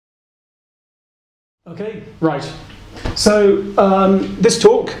Okay, right. So this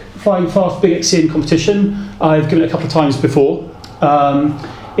talk, Flying Fast Big XC in Competition, I've given it a couple of times before.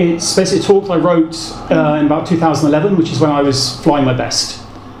 It's basically a talk that I wrote in about 2011, which is when I was flying my best.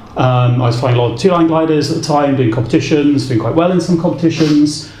 I was flying a lot of two-line gliders at the time, doing competitions, doing quite well in some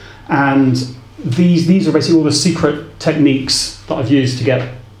competitions, and these are basically all the secret techniques that I've used to get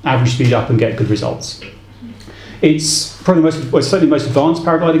average speed up and get good results. It's probably certainly the most advanced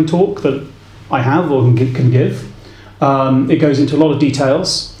paragliding talk that I have or can give. It goes into a lot of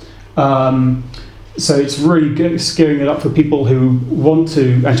details. So it's really gearing it up for people who want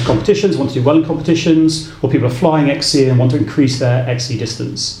to enter competitions, want to do well in competitions, or people are flying XC and want to increase their XC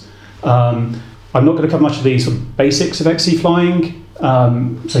distance. I'm not going to cover much of the sort of basics of XC flying,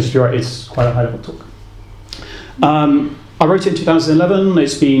 so just be right, it's quite a high-level talk. I wrote it in 2011.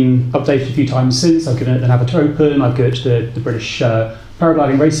 It's been updated a few times since. I've given it an Avatar Open. I've given it to the British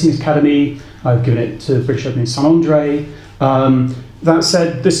Paragliding Racing Academy. I've given it to the British Open in St Andre. That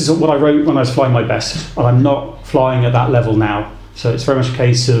said, this is what I wrote when I was flying my best. I'm not flying at that level now. So it's very much a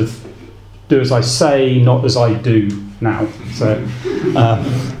case of do as I say, not as I do now. So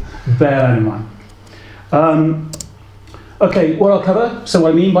bear that in mind. Okay, what I'll cover. So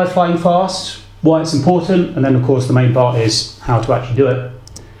what I mean by flying fast, why it's important, and then of course the main part is how to actually do it.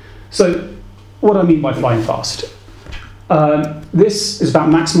 So what do I mean by flying fast? This is about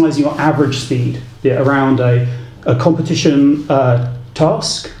maximizing your average speed around a competition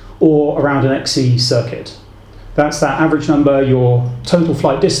task or around an XC circuit. That's that average number, your total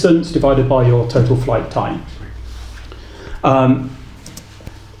flight distance divided by your total flight time. On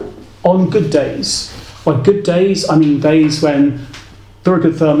good days, by good days I mean days when there are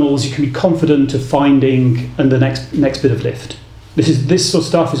good thermals, you can be confident of finding the next bit of lift. This sort of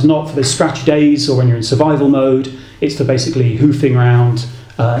stuff is not for the scratchy days or when you're in survival mode. It's for basically hoofing around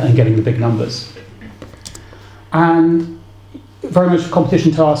and getting the big numbers. And very much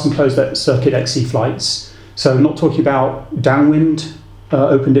competition tasks and closed circuit XC flights. So not talking about downwind,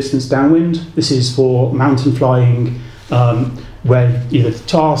 open distance downwind. This is for mountain flying, where either the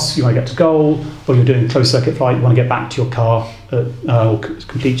task, you want to get to goal, or you're doing a closed circuit flight, you want to get back to your car or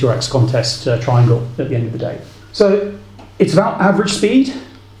complete your X contest triangle at the end of the day. So it's about average speed,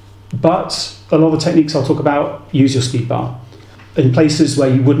 but a lot of the techniques I'll talk about use your speed bar in places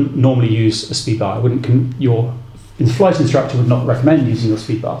where you wouldn't normally use a speed bar. Your flight instructor would not recommend using your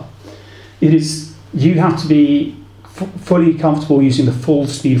speed bar. You have to be fully comfortable using the full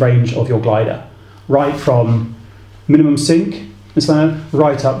speed range of your glider, right from minimum sync and so on,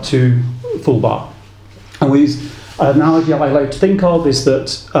 right up to full bar. And an analogy I like to think of is that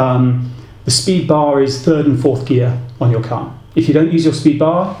the speed bar is third and fourth gear on your car. If you don't use your speed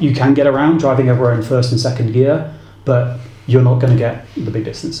bar, you can get around driving everywhere in first and second gear, but you're not going to get the big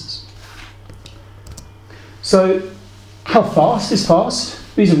distances. So how fast is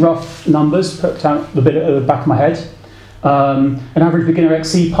fast? These are rough numbers put out the bit at the back of my head. An average beginner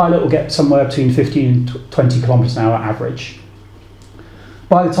XC pilot will get somewhere between 15 and 20 kilometers an hour average.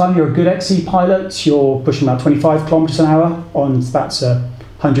 By the time you're a good XC pilot, you're pushing about 25 kilometers an hour that's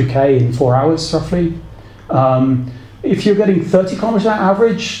 100k in 4 hours roughly. If you're getting 30 kilometers an hour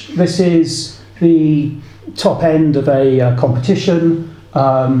average, this is the top end of a competition.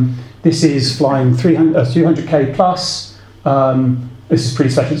 This is flying 300k plus. This is pretty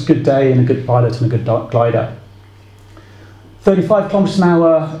special. It's a good day and a good pilot and a good glider. 35 kilometers an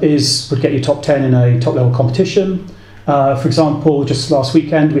hour would get you top 10 in a top level competition. For example, just last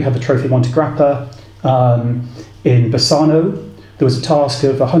weekend we had the Trophy Monte Grappa in Bassano. There was a task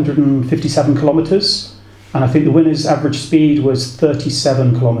of 157 kilometers, and I think the winner's average speed was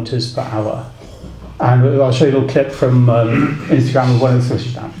 37 kilometers per hour. And I'll show you a little clip from Instagram of one of the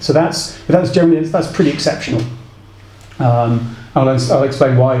fishes down. So that's pretty exceptional. I'll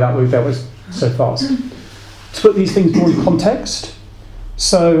explain why that was so fast. To put these things more in context,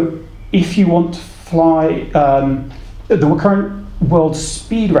 so if you want to fly the current world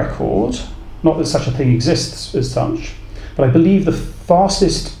speed record, not that such a thing exists as such, but I believe the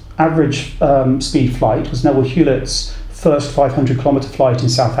fastest average speed flight was Neville Hewlett's first 500 kilometer flight in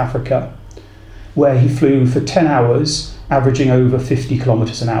South Africa, where he flew for 10 hours, averaging over 50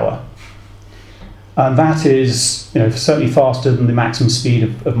 kilometers an hour. And that is certainly faster than the maximum speed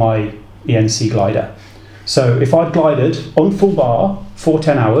of my ENC glider. So if I'd glided on full bar for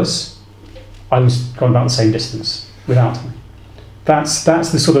 10 hours, I was going about the same distance without me. That's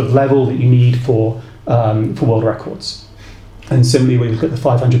the sort of level that you need for world records. And similarly, when you look at the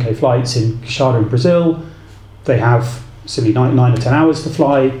 500k flights in Quixada in Brazil, they have simply 9 or 10 hours to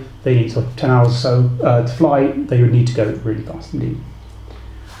fly. They need 10 hours or so to fly. They would need to go really fast indeed.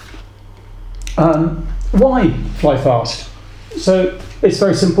 Why fly fast? So it's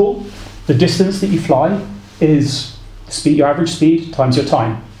very simple. The distance that you fly is speed, your average speed times your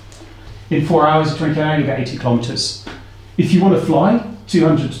time. In 4 hours, 20 km, you get 80 kilometers. If you want to fly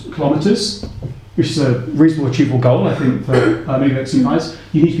 200 kilometers, which is a reasonable achievable goal, I think, for maybe extreme guys,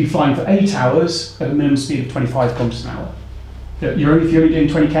 you need to be flying for 8 hours at a minimum speed of 25 kilometers an hour. If you're only doing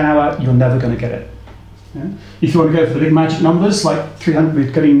 20 km an hour, you're never going to get it. Yeah? If you want to go for the big magic numbers, like 300,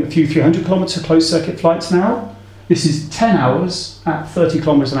 we're getting a few 300 kilometer closed circuit flights now. This is 10 hours at 30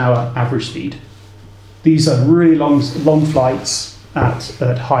 kilometers an hour average speed. These are really long flights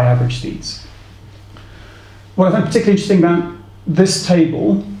at high average speeds. What I find particularly interesting about this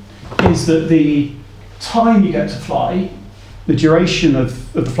table is that the time you get to fly, the duration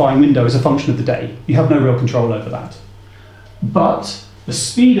of the flying window is a function of the day. You have no real control over that. But the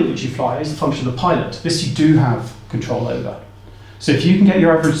speed at which you fly is a function of the pilot. This you do have control over. So if you can get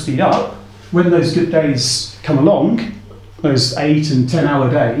your average speed up, when those good days come along, those 8 and 10 hour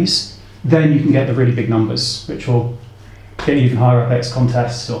days, then you can get the really big numbers, which will get you even higher up X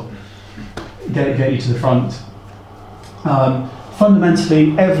contests or get you to the front.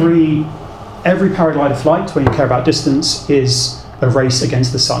 Fundamentally, every paraglider flight, when you care about distance, is a race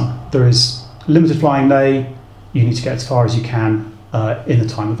against the sun. There is limited flying day. You need to get as far as you can in the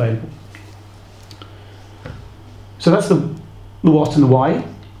time available. So that's the what and the why.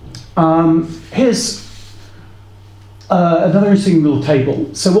 Here's another interesting little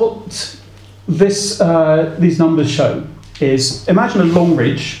table. So what these numbers show is, imagine a long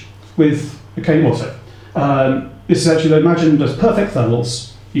ridge with, this is actually imagined as perfect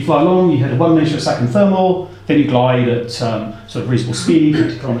thermals. You fly along, you hit a 1 meter a second thermal, then you glide at sort of reasonable speed,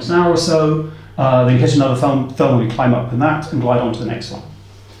 50 kilometers an hour or so, then you hit another thermal, you climb up in that and glide on to the next one.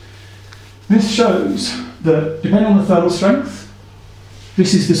 This shows that depending on the thermal strength,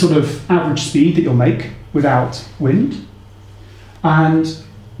 this is the sort of average speed that you'll make without wind. And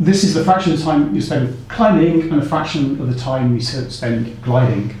this is the fraction of the time you spend climbing and a fraction of the time you spend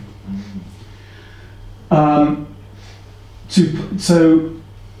gliding. So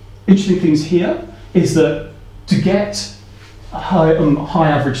interesting things here is that to get high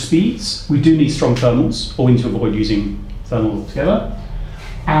average speeds, we do need strong thermals, or we need to avoid using thermal altogether.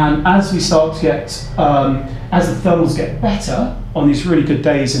 And as we start to get, as the thermals get better on these really good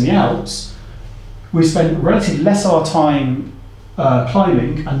days in the Alps, we spend relatively less of our time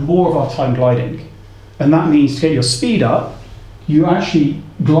climbing and more of our time gliding. And that means to get your speed up, you actually,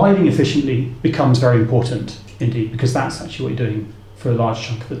 gliding efficiently becomes very important indeed, because that's actually what you're doing for a large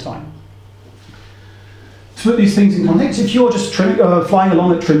chunk of the time. To put these things in context, if you're just flying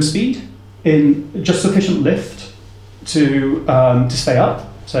along at trim speed in just sufficient lift to stay up,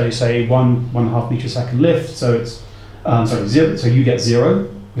 so say 1.5 meter a second lift, so it's zero, so you get 0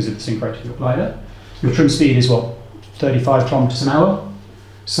 because it's synchronized to your glider. Your trim speed is what, 35 kilometers an hour.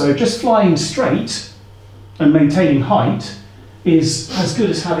 So just flying straight and maintaining height is as good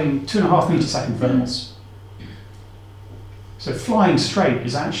as having 2.5 meter second thermals. So flying straight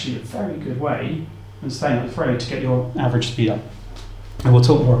is actually a very good way, and staying up the to get your average speed up. And we'll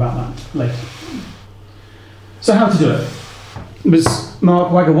talk more about that later. So how to do it? It was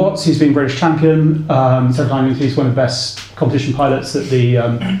Mark Wagger-Watts, he's been British champion. Several times he's one of the best competition pilots that the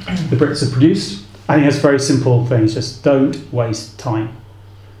Brits have produced. And he has very simple things, just don't waste time.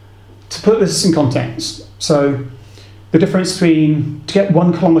 To put this in context, so the difference between, to get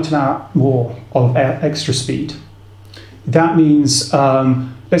 1 kilometer an hour more of extra speed, that means,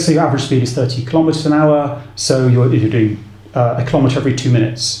 let's say your average speed is 30 kilometers an hour, so you're doing a kilometer every 2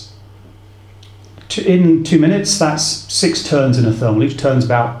 minutes. In 2 minutes, that's 6 turns in a thermal. Each turn's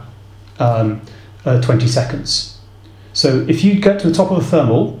about 20 seconds. So if you get to the top of a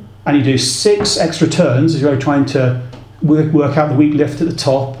thermal and you do 6 extra turns as you're trying to work out the weak lift at the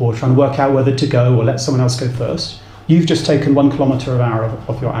top, or trying to work out whether to go or let someone else go first, you've just taken 1 kilometer an hour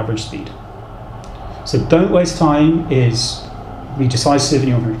of your average speed. So don't waste time, is be decisive in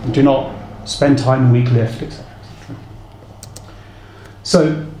your movement. Do not spend time in weak lift, etc.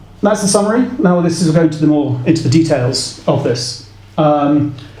 So that's the summary. Now this is going to into the details of this.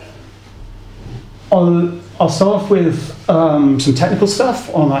 I'll start off with some technical stuff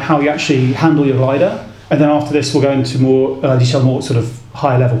on how you actually handle your glider, and then after this we'll go into more detail, more sort of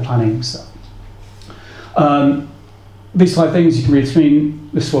higher level planning stuff. These 5 things you can read through.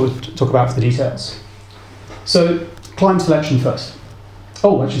 This is what we'll talk about for the details. So climb selection first.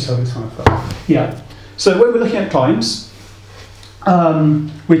 Oh, actually, so this one first. Yeah. So when we're looking at climbs,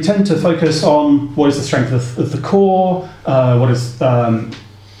 we tend to focus on what is the strength of the core, but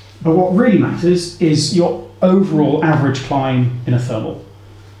what really matters is your overall average climb in a thermal.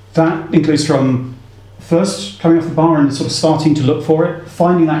 That includes from first coming off the bar and sort of starting to look for it,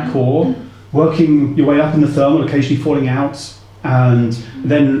 finding that core, working your way up in the thermal, occasionally falling out, and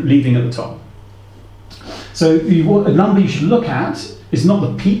then leaving at the top. So a number you should look at is not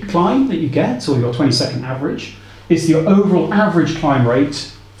the peak climb that you get, or your 20-second average, it's your overall average climb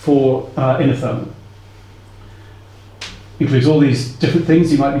rate for inner thermal. Includes all these different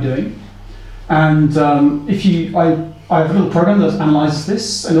things you might be doing. And I have a little program that analyzes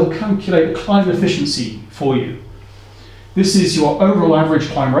this, and it'll calculate the climb efficiency for you. This is your overall average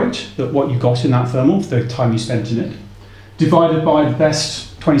climb rate, what you got in that thermal, the time you spent in it, divided by the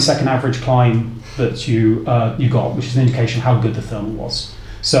best 20-second average climb that you got, which is an indication of how good the thermal was.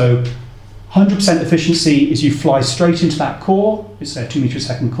 So 100% efficiency is you fly straight into that core, it's a 2 meter a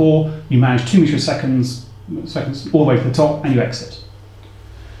second core, you manage 2 meter seconds all the way to the top, and you exit.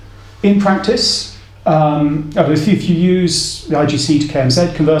 In practice, if you use the IGC to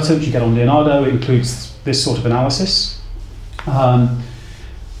KMZ converter, which you get on Leonardo, it includes this sort of analysis.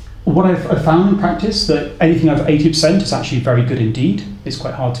 What I've found in practice, that anything over 80% is actually very good indeed. It's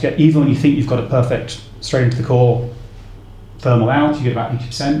quite hard to get, even when you think you've got a perfect straight into the core thermal out, you get about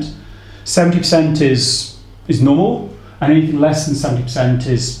 80%. 70% is normal, and anything less than 70%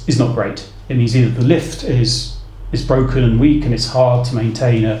 is not great. It means either the lift is broken and weak and it's hard to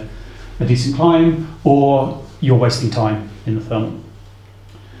maintain a decent climb, or you're wasting time in the thermal.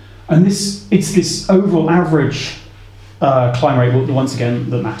 And it's this overall average climb rate, once again,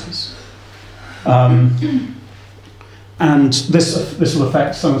 that matters. And this will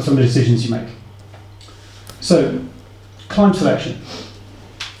affect some of the decisions you make. So, climb selection.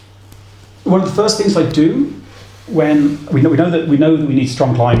 One of the first things I do when we know that we need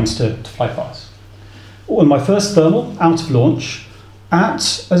strong climbs to fly fast. On my first thermal out of launch,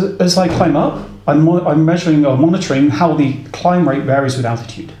 as I climb up, I'm measuring or monitoring how the climb rate varies with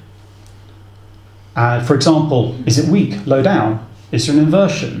altitude. For example, is it weak, low down? Is there an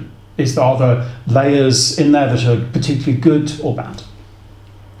inversion? Are there layers in there that are particularly good or bad?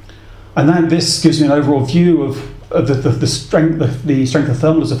 And then this gives me an overall view of the strength of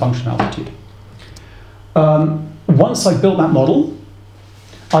thermal as a function of altitude. Once I've built that model,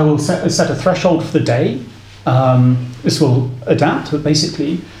 I will set a threshold for the day. This will adapt, but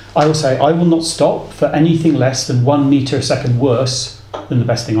basically I will say I will not stop for anything less than 1 meter a second worse than the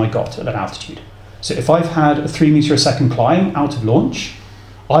best thing I got at that altitude. So if I've had a 3 meter a second climb out of launch,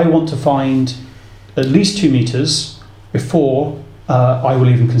 I want to find at least 2 meters before I will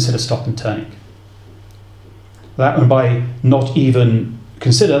even consider stop and turning. And by not even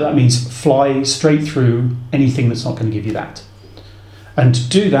consider, that means fly straight through anything that's not going to give you that. And to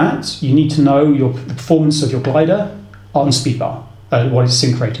do that, you need to know the performance of your glider on speedbar, what its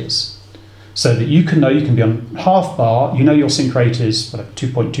sync rate is. So that you can be on half bar, you know your sync rate is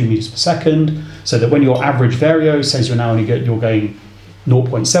 2.2 meters per second, so that when your average vario says you're going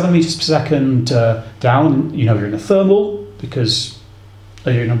 0.7 meters per second down, you know you're in a thermal, because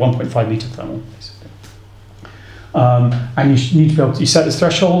you're in a 1.5 meter thermal, basically. And you need to be able to set this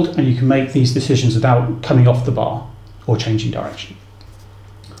threshold, and you can make these decisions without coming off the bar or changing direction.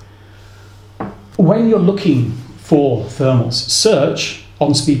 When you're looking for thermals, search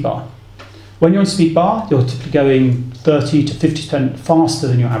on speedbar. When you're on speedbar, you're typically going 30 to 50% faster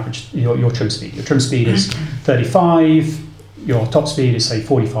than your average, your trim speed. Your trim speed is 35, your top speed is say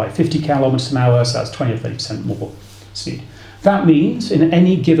 45, 50 kilometers an hour, so that's 20 or 30% more speed. That means in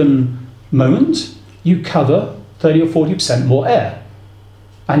any given moment, you cover 30 or 40% more air.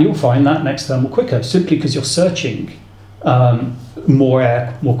 And you'll find that next thermal quicker, simply because you're searching more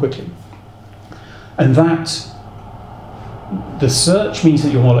air more quickly. And the search means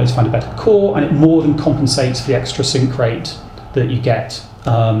that you're more likely to find a better core, and it more than compensates for the extra sync rate that you get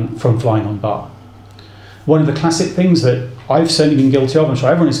from flying on bar. One of the classic things that I've certainly been guilty of, I'm sure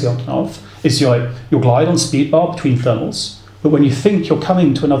everyone is guilty of, is you'll glide on speed bar between thermals, but when you think you're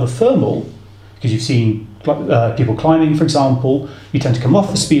coming to another thermal, because you've seen people climbing, for example, you tend to come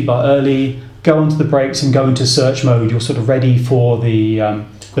off the speed bar early, go onto the brakes and go into search mode. You're sort of ready for the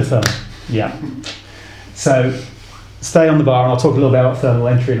thermal. Yeah. So stay on the bar, and I'll talk a little bit about thermal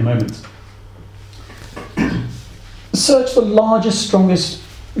entry in a moment. Search the largest, strongest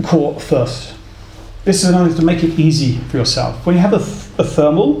core first. This is another thing to make it easy for yourself. When you have a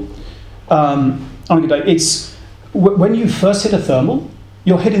thermal, on a good day, when you first hit a thermal,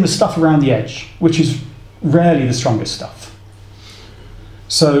 you're hitting the stuff around the edge, which is rarely the strongest stuff.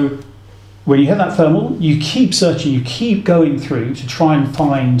 So when you hit that thermal, you keep searching, you keep going through to try and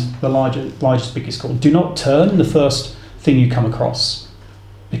find the largest, biggest core. Do not turn the first thing you come across,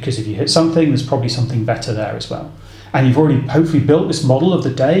 because if you hit something, there's probably something better there as well. and you've already hopefully built this model of the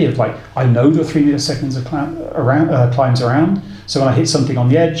day of like, I know the 3 meter seconds of climbs around, so when I hit something on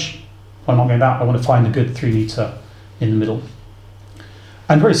the edge, I'm not going that, I want to find a good 3 meter in the middle.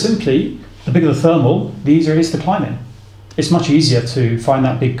 And very simply, the bigger the thermal, the easier it is to climb in. It's much easier to find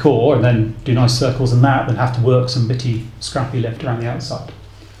that big core and then do nice circles in that than have to work some bitty, scrappy lift around the outside.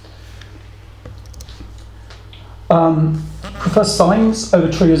 Prefer signs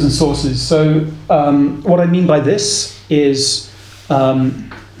over triggers and sources. So what I mean by this is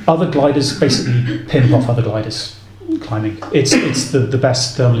other gliders basically pimp off other gliders climbing. It's the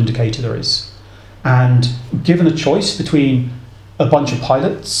best thermal indicator there is. And given a choice between a bunch of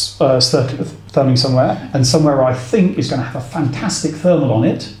pilots therming somewhere and somewhere where I think is going to have a fantastic thermal on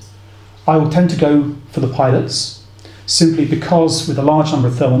it, I will tend to go for the pilots, simply because with a large number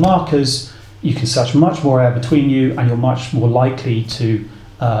of thermal markers, you can search much more air between you and you're much more likely to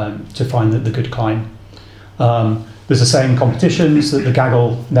find the good climb. There's a saying in competitions that the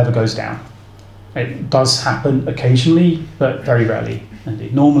gaggle never goes down. It does happen occasionally, but very rarely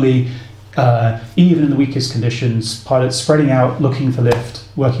indeed. Normally, even in the weakest conditions, pilots spreading out, looking for lift,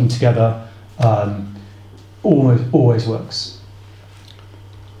 working together, always works.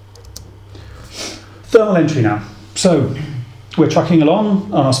 Thermal entry now. So we're trucking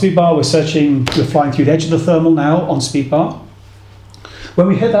along on our speedbar, we're flying through the edge of the thermal now on speedbar. When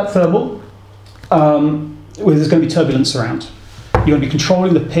we hit that thermal, there's going to be turbulence around. You're going to be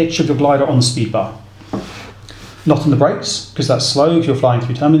controlling the pitch of your glider on the speedbar. Not on the brakes, because that's slow. If you're flying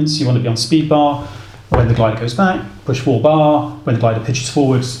through turbulence, you want to be on speedbar. When the glider goes back, push full bar. When the glider pitches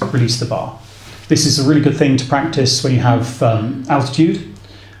forwards, release the bar. This is a really good thing to practice when you have altitude.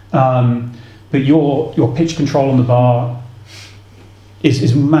 But your pitch control on the bar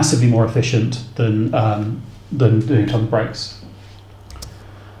is massively more efficient than doing it on the brakes.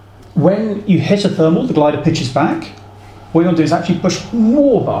 When you hit a thermal, the glider pitches back. What you want to do is actually push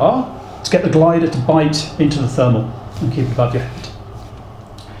more bar to get the glider to bite into the thermal and keep it above your head.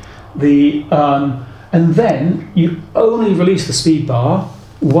 And then you only release the speed bar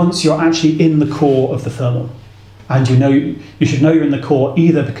once you're actually in the core of the thermal. And you should know you're in the core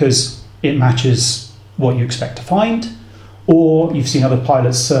either because it matches what you expect to find, or you've seen other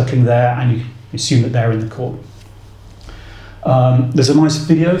pilots circling there and you assume that they're in the core. There's a nice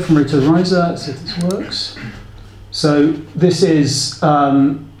video from Rita Reiser. Let's see if this works. So this is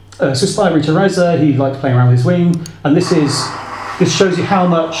Swiss pilot Rita Reiser. He likes playing around with his wing, and this shows you how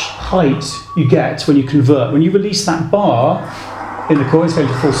much height you get when you convert. When you release that bar in the core, it's going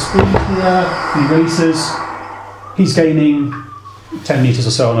to full speed here. He releases. He's gaining 10 meters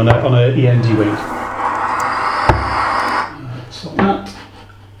or so on an END wing. Stop that.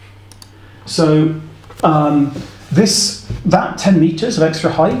 So that 10 meters of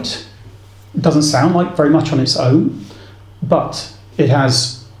extra height doesn't sound like very much on its own, but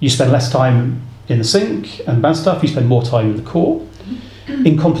you spend less time in the sink and bad stuff, you spend more time in the core.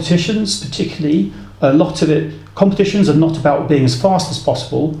 In competitions particularly, competitions are not about being as fast as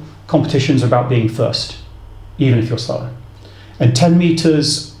possible, competitions are about being first, even if you're slower. And 10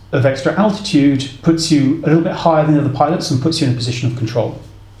 meters of extra altitude puts you a little bit higher than the other pilots and puts you in a position of control.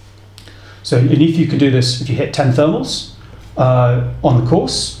 So and if you can do this, if you hit 10 thermals on the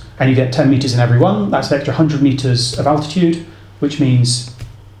course, and you get 10 meters in every one, that's an extra 100 meters of altitude, which means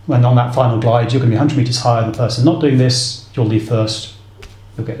when on that final glide, you're going to be 100 meters higher than the person not doing this, you'll leave first,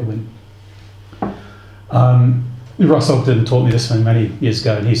 you'll get the win. Russ Ogden taught me this many years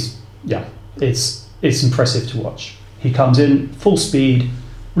ago, and it's impressive to watch. He comes in full speed,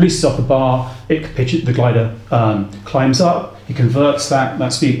 releases off the bar, the glider climbs up, he converts that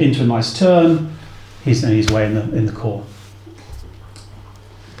speed into a nice turn, he's way in the core.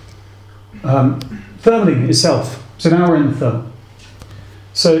 Thermaling itself. So now we're in the thermal.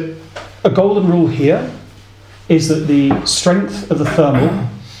 So a golden rule here is that the strength of the thermal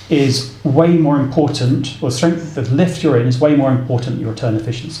is way more important, or the strength of the lift you're in is way more important than your turn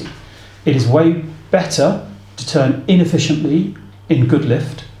efficiency. It is way better to turn inefficiently in good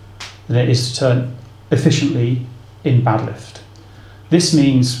lift than it is to turn efficiently in bad lift. This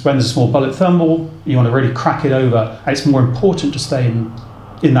means when there's a small bullet thermal, you want to really crack it over, and it's more important to stay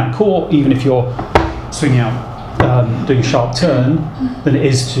in that core, even if you're swinging out, doing a sharp turn, than it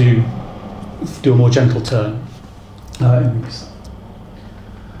is to do a more gentle turn.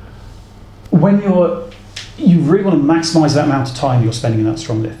 When you really want to maximise that amount of time you're spending in that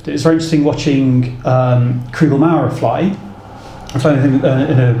strong lift. It's very interesting watching Kriegel-Maurer fly. I've flown with him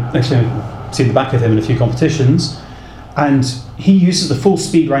actually I've seen the back of him in a few competitions, and he uses the full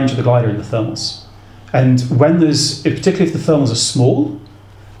speed range of the glider in the thermals. And particularly if the thermals are small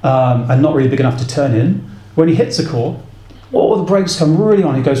and not really big enough to turn in, When he hits the core, all the brakes come really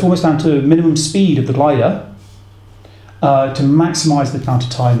on. It goes almost down to minimum speed of the glider to maximise the amount of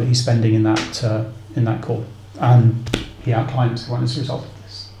time that he's spending in that core. And he outclimbs the one as a result of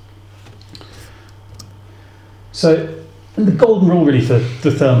this. So the golden rule really for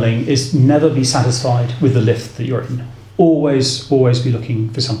thermaling is never be satisfied with the lift that you're in. Always be looking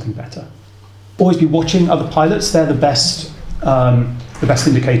for something better. Always be watching other pilots. They're the best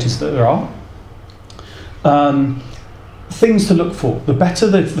indicators that there are. Things to look for. The better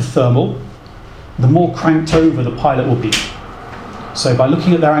the thermal, the more cranked over the pilot will be. So by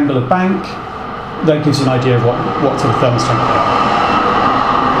looking at their angle of bank, that gives you an idea of what sort of thermal strength they are.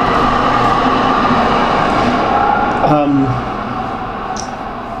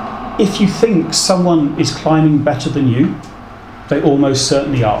 If you think someone is climbing better than you, they almost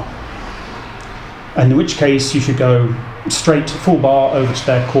certainly are. And in which case you should go straight full bar over to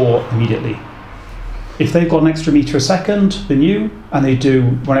their core immediately. If they've got an extra metre a second than you, and they do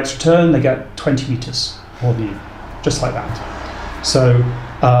one extra turn, they get 20 metres more than you, just like that. So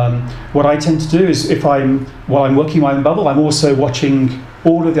what I tend to do is, while I'm working my own bubble, I'm also watching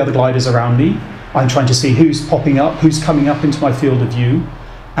all of the other gliders around me. I'm trying to see who's popping up, who's coming up into my field of view,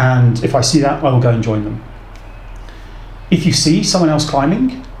 and if I see that, I will go and join them. If you see someone else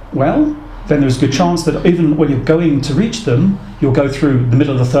climbing, well, then there's a good chance that even when you're going to reach them, you'll go through the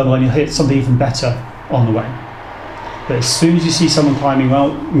middle of the thermal and you'll hit something even better on the way. But as soon as you see someone climbing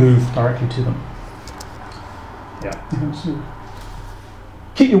well, move directly to them. Yeah.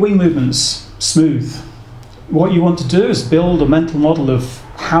 Keep your wing movements smooth. What you want to do is build a mental model of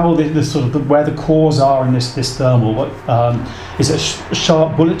how where the cores are in this thermal. Is it a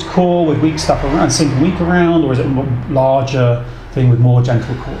sharp bullet core with weak stuff around, sinking weak around, or is it a more larger thing with more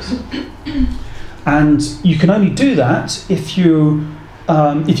gentle cores? And you can only do that if you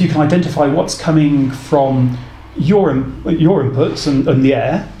can identify what's coming from your inputs and the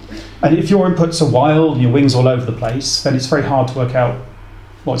air. And if your inputs are wild and your wings all over the place, then it's very hard to work out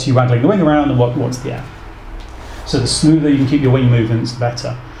what's you waggling the wing around and what's the air. So the smoother you can keep your wing movements, the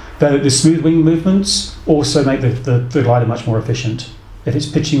better. The smooth wing movements also make the glider much more efficient. If it's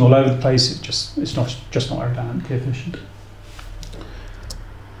pitching all over the place, it's just not aerodynamically efficient.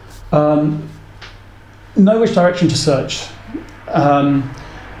 Know which direction to search.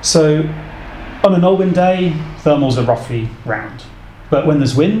 So on a no-wind day, thermals are roughly round. But when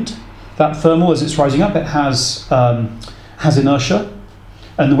there's wind, that thermal, as it's rising up, it has inertia,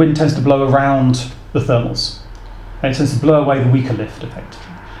 and the wind tends to blow around the thermals. And it tends to blow away the weaker lift, effectively.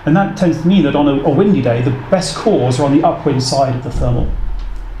 And that tends to mean that on a windy day, the best cores are on the upwind side of the thermal.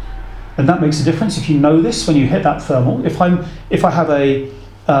 And that makes a difference if you know this when you hit that thermal. If I'm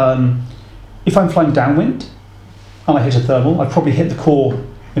flying downwind and I hit a thermal, I probably hit the core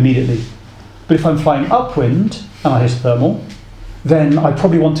immediately. But if I'm flying upwind and I hit a thermal, then I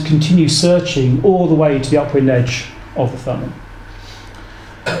probably want to continue searching all the way to the upwind edge of the thermal.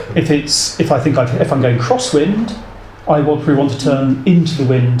 If I'm going crosswind, I will probably want to turn into the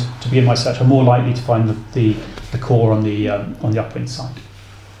wind to begin my search. I'm more likely to find the core on the upwind side.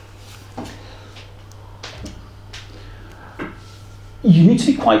 You need to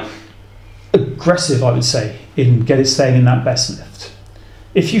be quite aggressive, I would say, in staying in that best lift.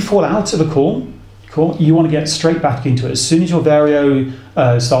 If you fall out of a core, you want to get straight back into it. As soon as your vario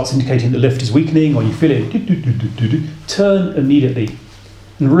starts indicating the lift is weakening, or you feel it, turn immediately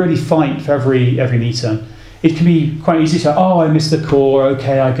and really fight for every meter. It can be quite easy to, I missed the core,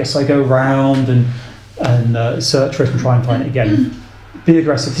 okay, I guess I go round and search for it and try and find it again. Be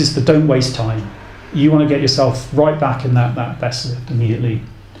aggressive, but don't waste time. You want to get yourself right back in that best lift immediately,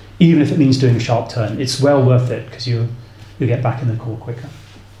 even if it means doing a sharp turn. It's well worth it because you'll get back in the core quicker.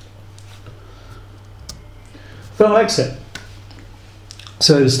 Thermal exit.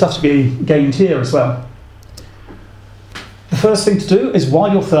 So there's stuff to be gained here as well. The first thing to do is,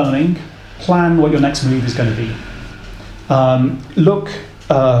 while you're thermaling, plan what your next move is going to be.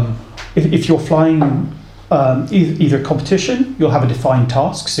 If you're flying either a competition, you'll have a defined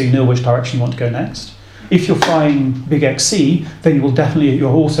task, so you know which direction you want to go next. If you're flying big XC, then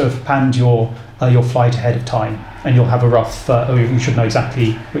you'll also have planned your flight ahead of time, and you'll have a rough, you should know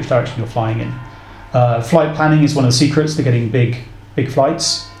exactly which direction you're flying in. Flight planning is one of the secrets to getting big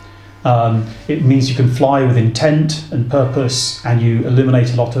flights. It means you can fly with intent and purpose, and you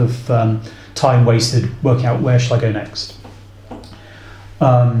eliminate a lot of time wasted working out where shall I go next.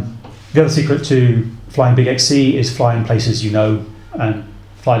 The other secret to flying big XC is fly in places you know and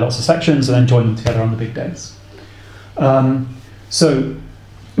fly lots of sections and then join them together on the big days. So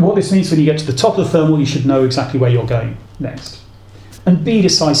what this means, when you get to the top of the thermal, you should know exactly where you're going next. And be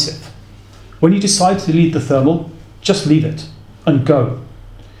decisive. When you decide to leave the thermal, just leave it and go.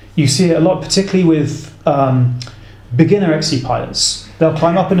 You see it a lot, particularly with beginner XC pilots. They'll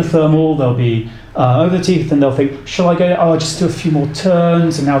climb up in a thermal, they'll be over the teeth, and they'll think, shall I go? Oh, I'll just do a few more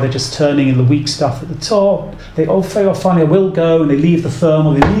turns, and now they're just turning in the weak stuff at the top. They, oh, finally I will go, and they leave the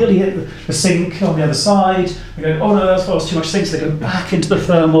thermal, they nearly hit the sink on the other side. They go, oh no, that was too much sink, so they go back into the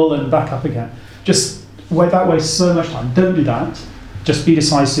thermal and back up again. Just that wastes so much time. Don't do that. Just be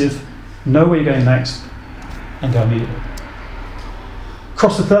decisive, know where you're going next, and go immediately.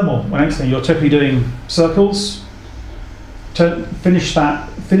 Cross the thermal when exiting. You're typically doing circles. Finish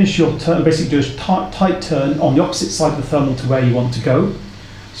your turn, basically do a tight turn on the opposite side of the thermal to where you want to go.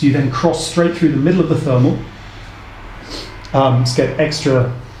 So you then cross straight through the middle of the thermal. To get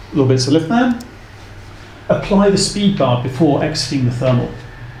extra little bits of lift there. Apply the speed bar before exiting the thermal.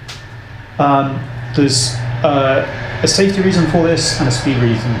 There's a safety reason for this and a speed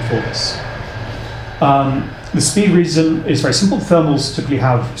reason for this. The speed reason is very simple. Thermals typically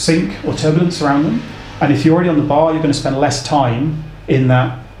have sink or turbulence around them. And if you're already on the bar, you're going to spend less time in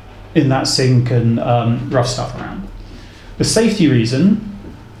that sink and rough stuff around. The safety reason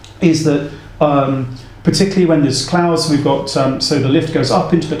is that particularly when there's clouds, we've got so the lift goes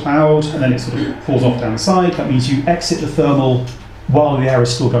up into the cloud and then it sort of falls off down the side. That means you exit the thermal while the air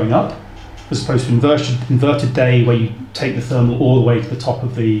is still going up, as opposed to inverted day where you take the thermal all the way to the top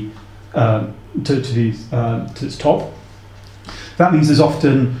of the to its top. That means there's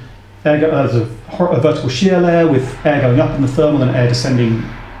often there's a vertical shear layer with air going up in the thermal and air descending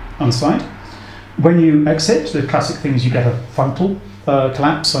on the side. When you exit, the classic thing is you get a frontal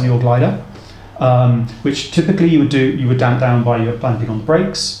collapse on your glider, which typically you would damp down by your clamping on the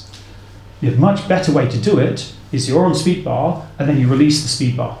brakes. The much better way to do it is you're on speed bar and then you release the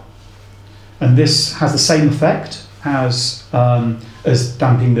speed bar. And this has the same effect as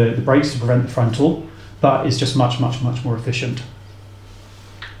damping the brakes to prevent the frontal, but is just much more efficient.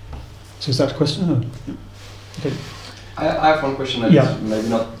 So is that a question? Oh. Okay. I have one question that is maybe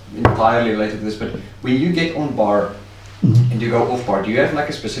not entirely related to this, but when you get on bar and you go off bar, do you have like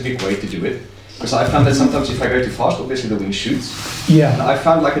a specific way to do it? Because I found that sometimes if I go too fast, obviously the wing shoots. Yeah. And I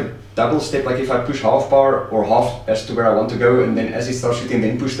found like a double step, like if I push half bar or half as to where I want to go, and then as it starts shooting,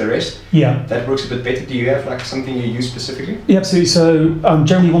 then push the rest. Yeah. That works a bit better. Do you have like something you use specifically? Yeah, absolutely. So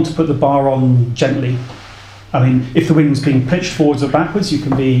generally you want to put the bar on gently. I mean, if the wing's being pitched forwards or backwards, you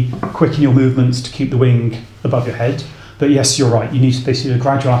can be quick in your movements to keep the wing above your head. But yes, you're right. You need to basically do a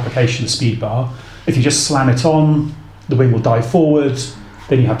gradual application of the speed bar. If you just slam it on, the wing will dive forward.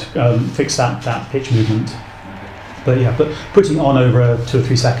 Then you have to fix that pitch movement. But yeah, but putting it on over 2 or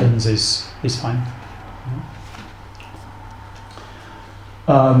 3 seconds is fine.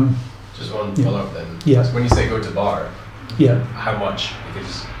 Just one follow-up then. Yeah. When you say go to bar, how much?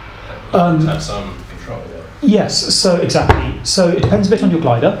 Because have some control. Yeah. Yes, so exactly. So it depends a bit on your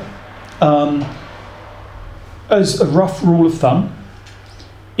glider. As a rough rule of thumb,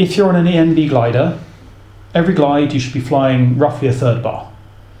 if you're on an ENB glider, every glide you should be flying roughly a third bar.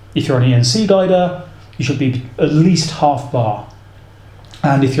 If you're on an ENC glider, you should be at least half bar.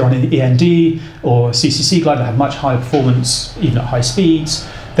 And if you're on an END or CCC glider that have much higher performance, even at high speeds,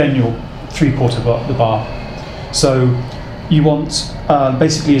 then you're 3/4 the bar. So you want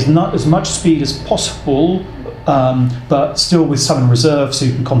basically as much speed as possible, but still with some in reserve so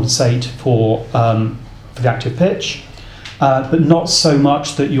you can compensate for the active pitch, but not so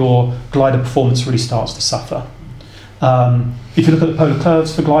much that your glider performance really starts to suffer. If you look at the polar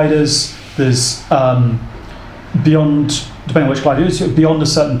curves for gliders, there's beyond, depending on which glider it is, beyond a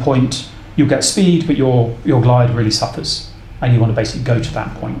certain point you'll get speed, but your glide really suffers, and you want to basically go to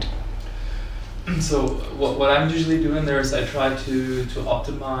that point. So what I'm usually doing there is I try to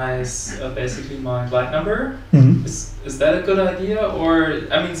optimize basically my glide number. Mm-hmm. Is that a good idea? Or,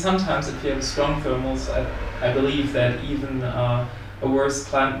 I mean, sometimes if you have strong thermals, I believe that even a worse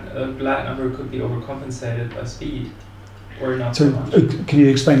glide number could be overcompensated by speed. Or not so much. Can you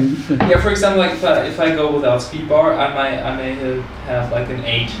explain? Yeah, for example, like if I go without speed bar, I may have like an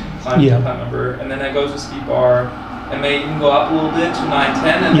 8 glide number, and then I go to speed bar, I may even go up a little bit to 9,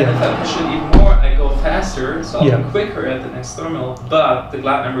 10, and then if I push it even more, I go faster, so I'll be quicker at the next thermal, but the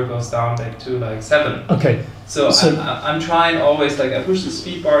glide number goes down back to like 7. Okay. So I'm trying always, like I push the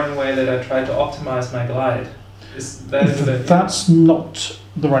speed bar in a way that I try to optimize my glide. That's not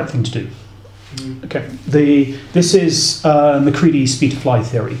the right thing to do. Mm-hmm. Okay. This is McCready's speed to fly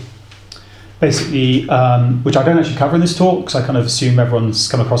theory. Basically, which I don't actually cover in this talk, because I kind of assume everyone's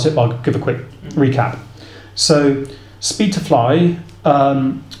come across it, but I'll give a quick recap. So, speed to fly,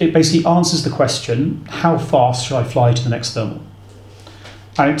 it basically answers the question, how fast should I fly to the next thermal?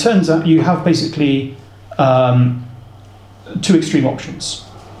 And it turns out you have basically two extreme options.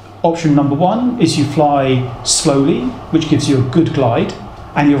 Option number one is you fly slowly, which gives you a good glide,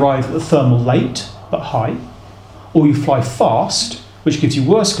 and you arrive at the thermal late but high. Or you fly fast, which gives you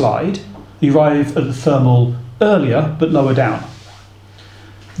worse glide, you arrive at the thermal earlier but lower down.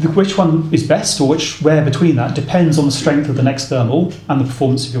 Which one is best, or where between that, depends on the strength of the next thermal and the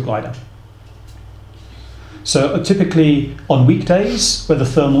performance of your glider. So typically on weekdays, when the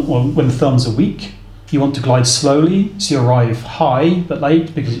thermals are weak, you want to glide slowly, so you arrive high but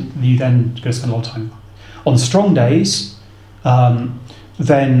late, because you then go spend a lot of time. On strong days,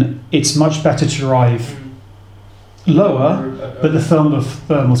 then it's much better to arrive lower, but the thermal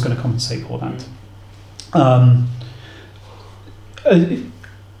is going to compensate for that.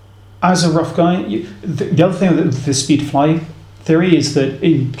 As a rough guide, the other thing with the speed fly theory is that it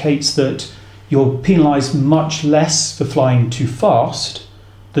indicates that you're penalised much less for flying too fast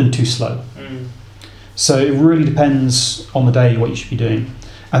than too slow. So it really depends on the day what you should be doing.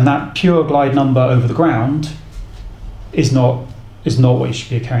 And that pure glide number over the ground is not what you should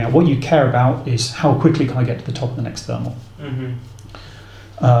be carrying out. What you care about is how quickly can I get to the top of the next thermal.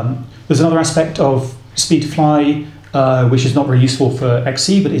 There's another aspect of speed fly which is not very useful for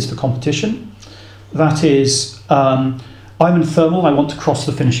XC, but is for competition. That is, I'm in thermal, I want to cross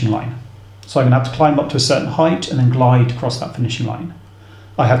the finishing line. So I'm going to have to climb up to a certain height and then glide across that finishing line.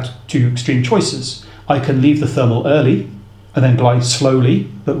 I have two extreme choices. I can leave the thermal early and then glide slowly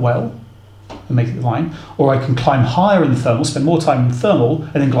but well and make it the line, or I can climb higher in the thermal, spend more time in the thermal,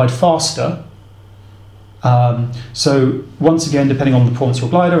 and then glide faster. So once again, depending on the performance of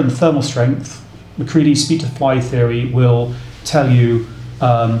your glider and the thermal strength, Macready's speed to fly theory will tell you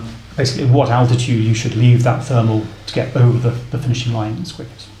basically what altitude you should leave that thermal to get over the finishing line as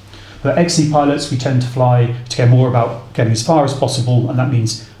quickest. But XC pilots, we tend to fly to care more about getting as far as possible, and that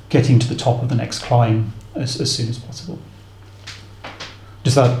means getting to the top of the next climb as soon as possible.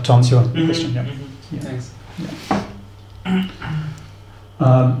 Does that answer your question? Yeah. Thanks.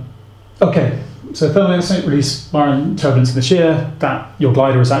 Yeah. Okay, so thermal excitation release Byron turbulence in the shear. That your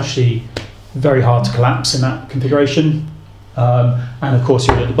glider is actually very hard to collapse in that configuration, and of course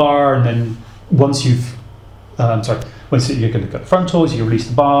you're at the bar, and then once you've once you're going to go frontals, you release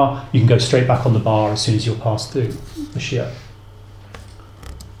the bar, you can go straight back on the bar as soon as you're past through the shear.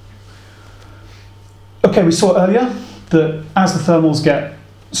 Okay, we saw earlier that as the thermals get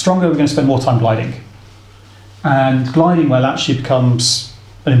stronger, we're going to spend more time gliding. And gliding well actually becomes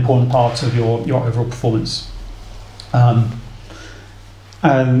an important part of your overall performance. And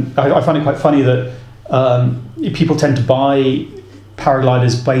I find it quite funny that people tend to buy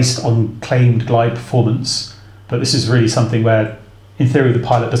paragliders based on claimed glide performance, but this is really something where, in theory, the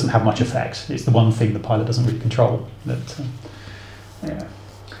pilot doesn't have much effect. It's the one thing the pilot doesn't really control. But, yeah.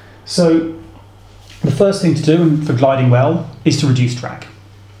 So the first thing to do for gliding well is to reduce drag,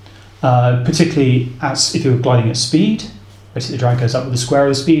 particularly if you're gliding at speed. Basically, the drag goes up with the square of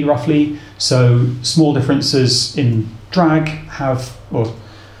the speed, roughly. So small differences in drag or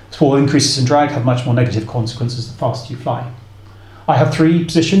small increases in drag have much more negative consequences the faster you fly. I have three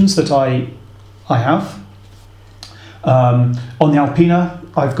positions that I have. On the Alpina,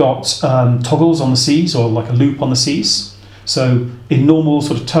 I've got toggles on the Cs, or like a loop on the Cs. So in normal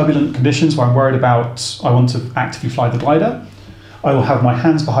sort of turbulent conditions where I'm worried about, I want to actively fly the glider, I will have my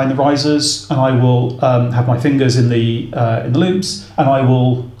hands behind the risers, and I will have my fingers in the loops, and I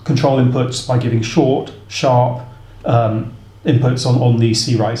will control inputs by giving short, sharp inputs on the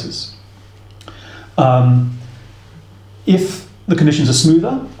C risers. If the conditions are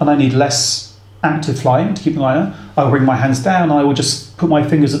smoother and I need less active flying to keep the glider, I will bring my hands down, and I will just put my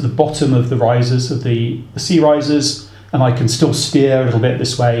fingers at the bottom of the risers, of the C risers, and I can still steer a little bit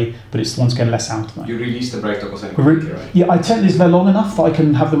this way, but it's once again less out. You release the brake toggles anyway, right? Yeah, I tend these, they're long enough that I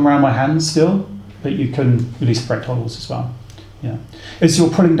can have them around my hands still, but you can release the brake toggles as well. Yeah, it's you're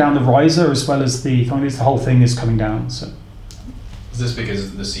pulling down the riser as well as the whole thing is coming down. So. Is this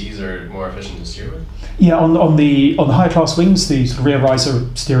because the Cs are more efficient to steer with? Yeah, on the higher class wings, the sort of rear riser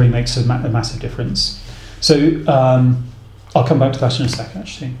steering makes a massive difference. So I'll come back to that in a second,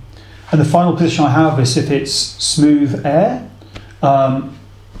 actually. And the final position I have is if it's smooth air. I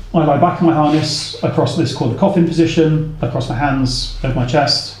lie back in my harness across this called the coffin position, across my hands over my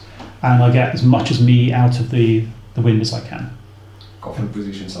chest, and I get as much as me out of the wind as I can. Coffin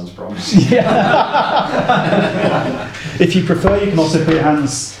position sounds promising. Yeah. If you prefer, you can also put your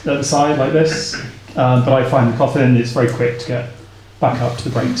hands at the side like this, but I find the coffin is very quick to get back up to the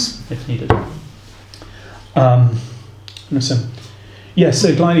brakes if needed.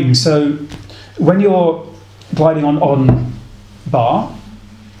 So gliding. So when you're gliding on bar,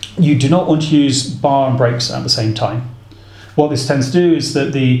 you do not want to use bar and brakes at the same time. What this tends to do is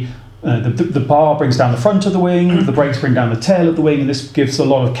that the bar brings down the front of the wing, the brakes bring down the tail of the wing, and this gives a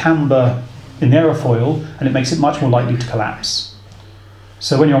lot of camber in the aerofoil, and it makes it much more likely to collapse.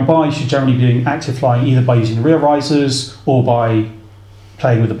 So when you're on bar, you should generally be doing active flying either by using the rear risers or by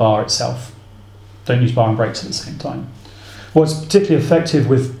playing with the bar itself. Don't use bar and brakes at the same time. What's particularly effective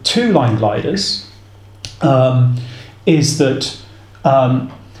with two-line gliders is that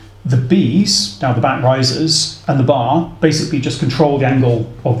the Bs, now the back risers, and the bar basically just control the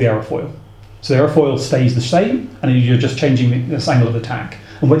angle of the aerofoil. So the aerofoil stays the same, and you're just changing this angle of attack.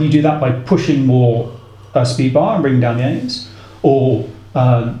 And whether you do that by pushing more speed bar and bringing down the A's, or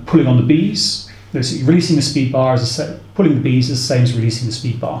pulling on the Bs, releasing the speed bar, pulling the Bs is the same as releasing the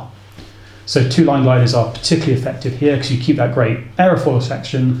speed bar. So two-line gliders are particularly effective here because you keep that great aerofoil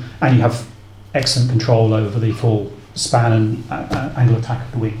section and you have excellent control over the full span and angle attack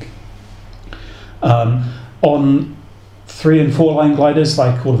of the wing. On 3- and 4-line gliders,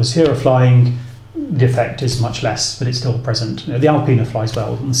 like all of us here are flying, the effect is much less, but it's still present. You know, the Alpina flies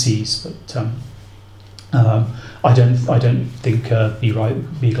well on the seas, but I don't think B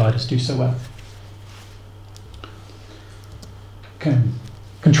gliders do so well. Okay.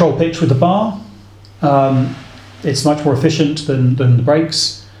 Control pitch with the bar. It's much more efficient than the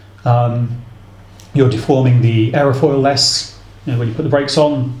brakes. You're deforming the aerofoil less. You know, when you put the brakes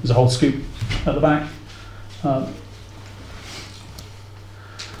on, there's a whole scoop at the back.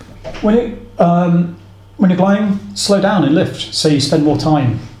 When you're gliding, slow down and lift, so you spend more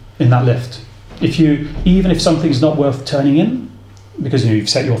time in that lift. Even if something's not worth turning in, because you've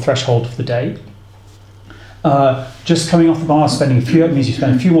set your threshold for the day, just coming off the bar, it means you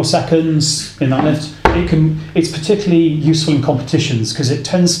spend a few more seconds in that lift. It's particularly useful in competitions because it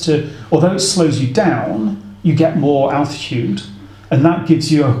tends to, although it slows you down, you get more altitude, and that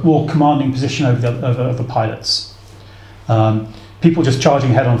gives you a more commanding position over the pilots. People just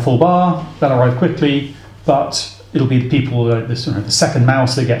charging ahead on full bar, they'll arrive quickly, but it'll be the people, the second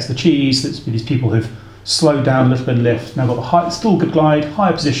mouse that gets the cheese. It's these people who've slowed down a little bit in lift, now got still good glide,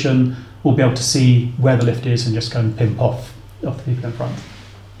 higher position, will be able to see where the lift is and just go and pimp off the people in front.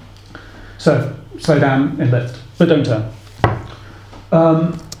 So slow down in lift, but don't turn.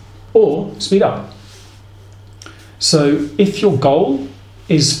 Or speed up. So if your goal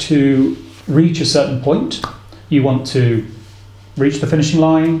is to reach a certain point, you want to reach the finishing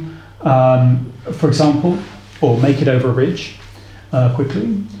line, for example, or make it over a ridge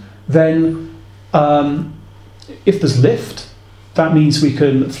quickly, then if there's lift, that means we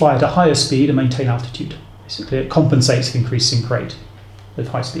can fly at a higher speed and maintain altitude. Basically, it compensates the increasing rate with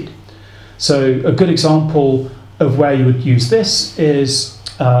high speed. So a good example of where you would use this is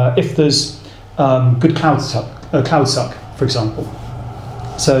if there's good cloud suck, for example.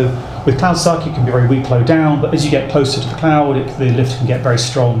 So with cloud suck, you can be very weak low down, but as you get closer to the cloud, the lift can get very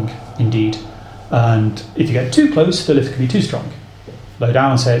strong indeed. And if you get too close, the lift can be too strong. Low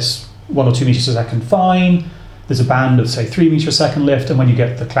down, say it's 1 or 2 meters a second, fine. There's a band of, say, 3 meters a second lift, and when you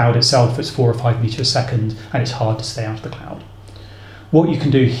get the cloud itself, it's 4 or 5 meters a second, and it's hard to stay out of the cloud. What you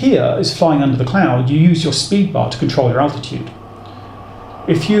can do here is flying under the cloud, you use your speed bar to control your altitude.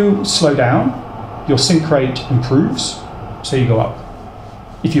 If you slow down, your sink rate improves, so you go up.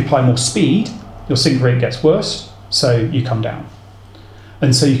 If you apply more speed, your sink rate gets worse, so you come down.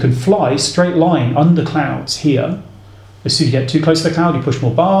 And so you can fly straight line under clouds here. As soon as you get too close to the cloud, you push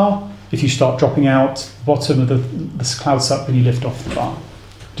more bar. If you start dropping out the bottom of the cloud suck, then you lift off the bar.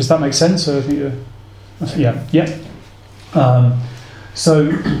 Does that make sense? So, yeah.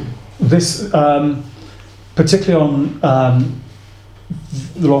 So this, particularly on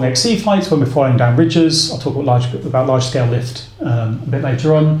the long XC flights, when we're flying down ridges, I'll talk about large-scale lift a bit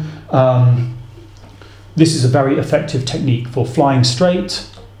later on. This is a very effective technique for flying straight,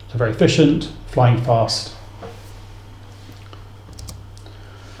 so very efficient, flying fast.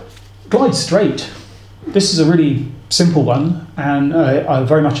 Glide straight. This is a really simple one, and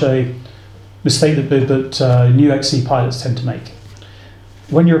very much a mistake that new XC pilots tend to make.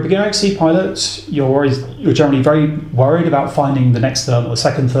 When you're a beginner XC pilot, you're generally very worried about finding the next thermal, the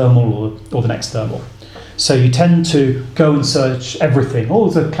second thermal, or the next thermal. So you tend to go and search everything. Oh,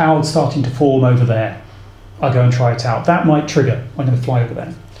 there's a cloud starting to form over there. I'll go and try it out. That might trigger. I'm going to fly over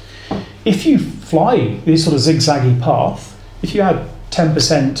there. If you fly this sort of zigzaggy path, if you add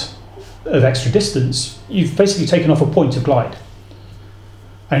 10% of extra distance, you've basically taken off a point of glide.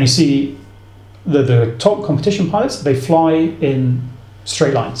 And you see the top competition pilots, they fly in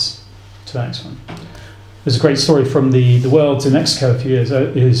straight lines to the next one. There's a great story from the Worlds in Mexico a few years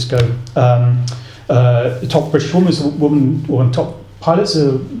ago. The top British woman is a woman, or top pilot's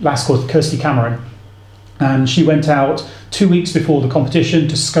a lass called Kirsty Cameron, and she went out 2 weeks before the competition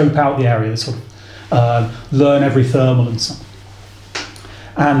to scope out the area, sort of learn every thermal and so on.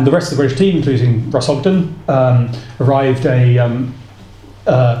 And the rest of the British team, including Russ Ogden, arrived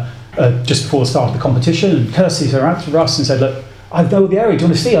just before the start of the competition, and Kirsty turned around to Russ and said, look, I know the area, do you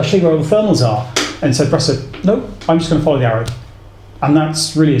want to see? I'll show you where all the thermals are. And so Russ said, no, I'm just going to follow the arrow. And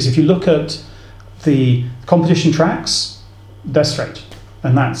that's really is. If you look at the competition tracks, they're straight,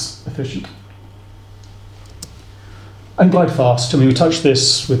 and that's efficient. And glide fast. I mean, we touched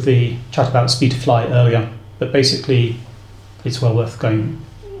this with the chat about speed to fly earlier, but basically it's well worth going.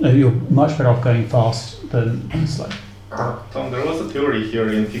 You're much better off going fast than slow. Tom, there was a theory here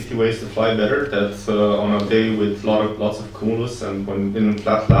in 50 Ways to Fly Better that on a day with lots of cumulus and when in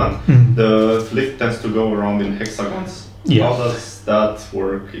flat land, the lift tends to go around in hexagons. Yeah. How does that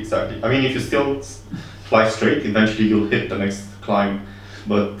work exactly? I mean, if you still fly straight, eventually you'll hit the next climb.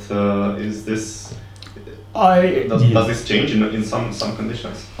 But is this does this change in some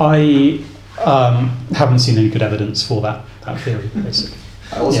conditions? I haven't seen any good evidence for that theory, basically.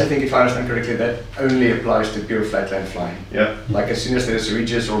 I also think, if I understand correctly, that only applies to pure flatland flying. Yeah. Like as soon as there's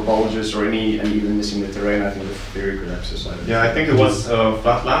ridges or bulges or any unevenness in the terrain, I think the theory collapses. Yeah, I think it was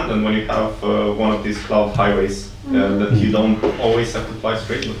flatland, and when you have one of these cloud highways, that you don't always have to fly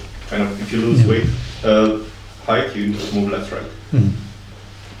straight, but kind of if you lose weight, height, you just move left, right. Okay.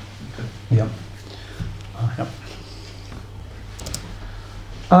 Yeah.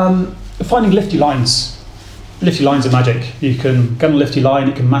 Finding lifty lines. Lifty lines are magic. You can get on a lifty line,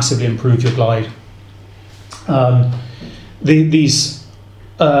 it can massively improve your glide. There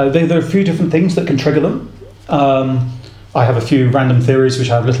are a few different things that can trigger them. I have a few random theories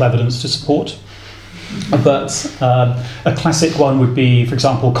which I have little evidence to support. But a classic one would be, for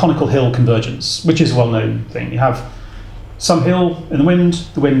example, conical hill convergence, which is a well-known thing. You have some hill in the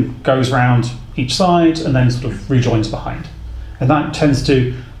wind goes round each side and then sort of rejoins behind. And that tends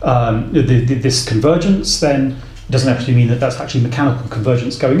to, this convergence then doesn't actually mean that that's actually mechanical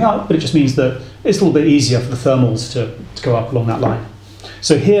convergence going up, but it just means that it's a little bit easier for the thermals to go up along that line.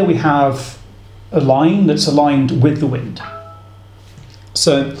 So here we have a line that's aligned with the wind.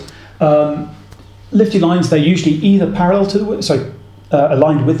 So lifty lines, they're usually either parallel to the wind,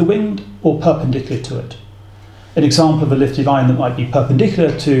 aligned with the wind or perpendicular to it. An example of a lifty line that might be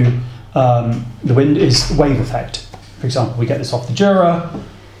perpendicular to the wind is wave effect. For example, we get this off the Jura,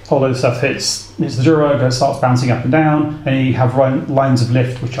 whole load of stuff hits the Jura, starts bouncing up and down, and you have lines of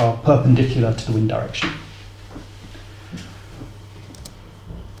lift which are perpendicular to the wind direction.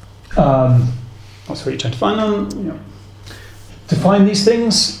 That's where you tend to find them. Yeah. To find these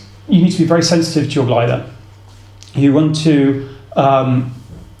things, you need to be very sensitive to your glider. You want to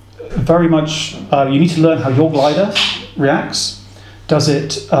you need to learn how your glider reacts. Is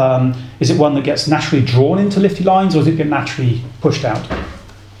it one that gets naturally drawn into lifty lines, or does it get naturally pushed out?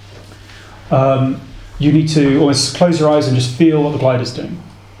 You need to almost close your eyes and just feel what the glider's doing.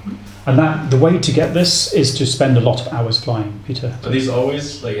 And the way to get this is to spend a lot of hours flying, Peter. Are these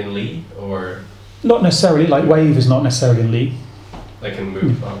always like in lee, or? Not necessarily. Like wave is not necessarily in lee. They can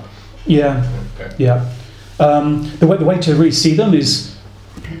move up. Yeah. Okay. Yeah. The way to really see them is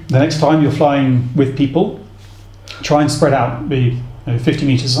the next time you're flying with people, try and spread out, be 50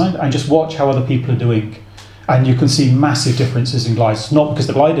 meters aside, and just watch how other people are doing. And you can see massive differences in glides. Not because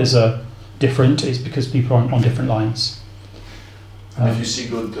the gliders are different, it's because people are on different lines. And if you see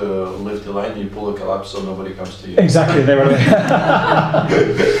good lifty line, you pull a collapse so nobody comes to you. Exactly, they were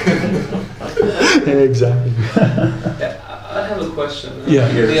exactly. I have a question. Yeah.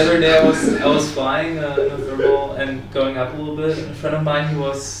 The other day I was flying in a thermal and going up a little bit. A friend of mine, he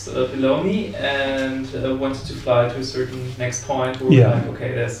was below me and wanted to fly to a certain next point. We were like,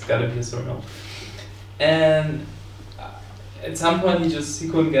 okay, there's got to be a thermal. And at some point he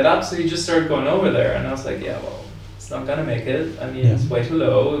couldn't get up, so he just started going over there. And I was like, yeah, well, it's not gonna make it. I mean, it's way too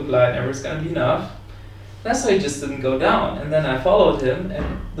low. The glide never is gonna be enough. That's why he just didn't go down. And then I followed him,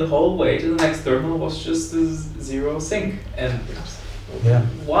 and the whole way to the next thermal was just a zero sink. And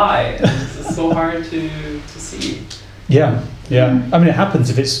why? And it's so hard to see. Yeah. I mean, it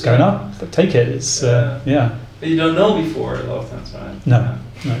happens if it's going up. But take it. It's But you don't know before a lot of times, right? No.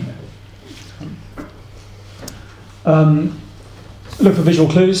 Look for visual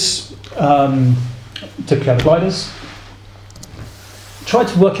clues. Typically other gliders. Try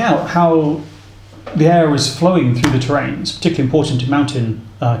to work out how the air is flowing through the terrain. It's particularly important in mountain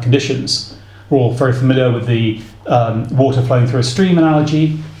conditions. We're all very familiar with the water flowing through a stream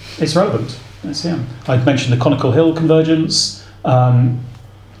analogy. It's relevant. I'd mentioned the conical hill convergence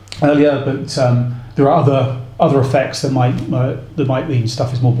earlier, but there are other effects that might mean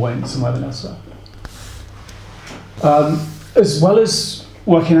stuff is more buoyant somewhere than elsewhere. As well as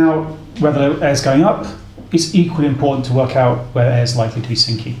working out whether air's going up, it's equally important to work out where air is likely to be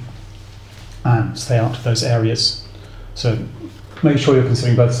sinky and stay out of those areas. So make sure you're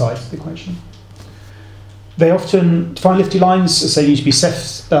considering both sides of the equation. They often define lifty lines, as they need to be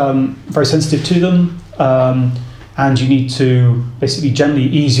very sensitive to them, and you need to basically generally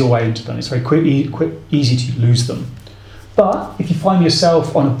ease your way into them. It's very easy to lose them. But if you find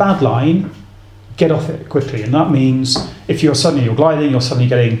yourself on a bad line, get off it quickly. And that means if you're gliding, you're suddenly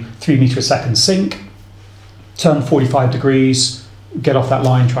getting 3 meters a second sink, turn 45 degrees, get off that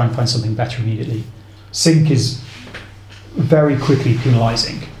line, try and find something better immediately. Sink is very quickly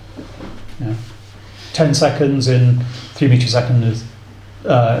penalising. 10 seconds in 3 meters a second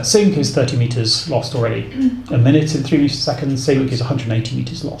sink is 30 meters lost already. A minute in 3 meters a second sink is 180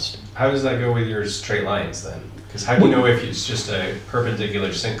 meters lost. How does that go with your straight lines then? Because how do you know if it's just a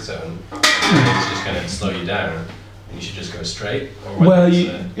perpendicular sink zone, it's just going to slow you down, and you should just go straight? Or well,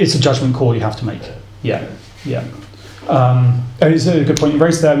 it's a judgment call you have to make. Yeah. It's a good point you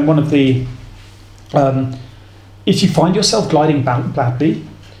raised there. One of the, if you find yourself gliding badly,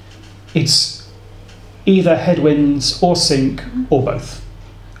 it's either headwinds or sink or both,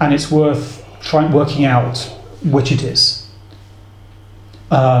 and it's worth working out which it is.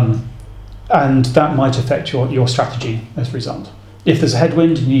 And that might affect your strategy as a result. If there's a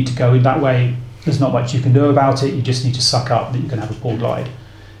headwind and you need to go in that way, there's not much you can do about it. You just need to suck up that you can have a poor glide.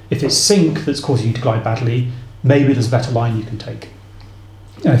 If it's sink that's causing you to glide badly, maybe there's a better line you can take.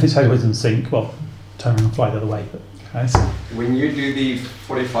 And if it's headwinds and sink, well, turn around and fly the other way. But, when you do the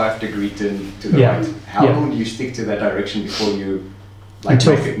 45-degree turn to the right, how long do you stick to that direction before you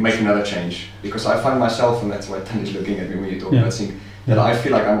make another change? Because I find myself, and that's why Tan is looking at me when you talk about sink, that I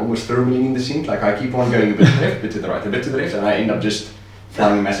feel like I'm almost thermaling in the sink. Like I keep on going a bit to the left, a bit to the right, a bit to the left, and I end up just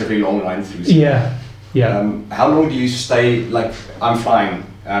flying a massively long line through sink. How long do you stay, like I'm flying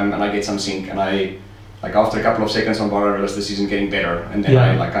and I get some sink, and after a couple of seconds on bar I realize this isn't getting better, and then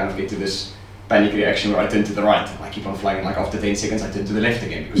I kind of get to this panic reaction where I turn to the right. I keep on flying, and after 10 seconds I turn to the left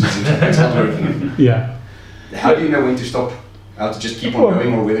again because it's not working. How do you know when to stop? How to just keep on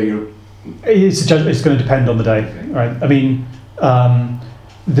going, or whether you're... It's going to depend on the day, right? I mean,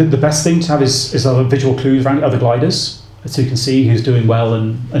 the best thing to have is other visual clues around other gliders, so you can see who's doing well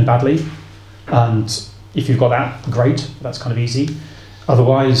and badly. And if you've got that, great. That's kind of easy.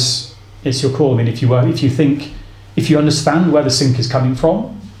 Otherwise, it's your call. I mean, if you understand where the sink is coming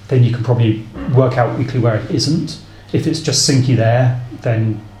from, then you can probably work out quickly where it isn't. If it's just sinky there,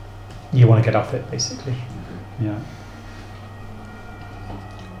 then you want to get off it, basically. Yeah.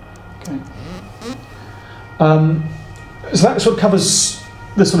 Okay. So that sort of covers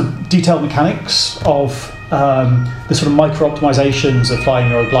the sort of detailed mechanics of the sort of micro optimizations of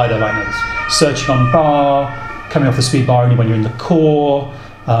flying your glider, like searching on bar, coming off the speed bar only when you're in the core,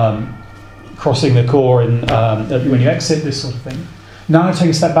 crossing the core when you exit, this sort of thing. Now I take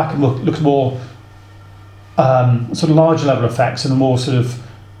a step back and look at more sort of larger level effects and a more sort of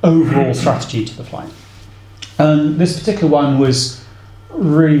overall strategy to the flight. And this particular one was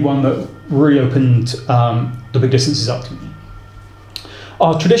really one that really opened the big distances up to me.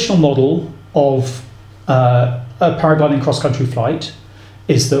 Our traditional model of a paragliding cross-country flight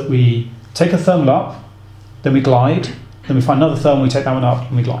is that we take a thermal up, then we glide, then we find another thermal, we take that one up,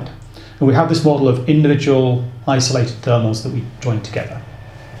 and we glide. And we have this model of individual isolated thermals that we join together.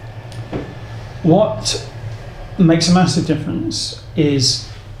 What makes a massive difference is,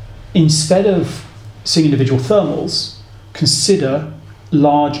 instead of seeing individual thermals, consider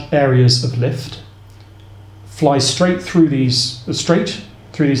large areas of lift, fly straight through these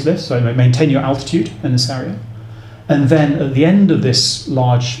lifts, so maintain your altitude in this area, and then at the end of this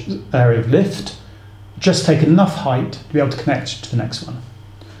large area of lift, just take enough height to be able to connect to the next one.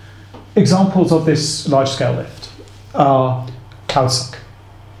 Examples of this large-scale lift are cloud suck.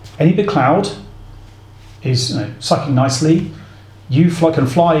 Any big cloud is sucking nicely. You can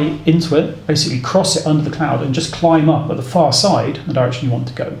fly into it, basically cross it under the cloud, and just climb up at the far side in the direction you want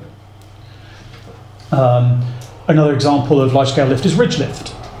to go. Another example of large-scale lift is ridge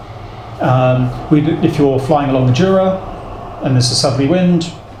lift. If you're flying along the Jura and there's a southerly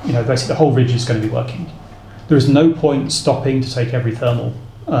wind, basically the whole ridge is going to be working. There is no point stopping to take every thermal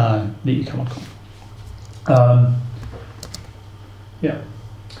that you come on. There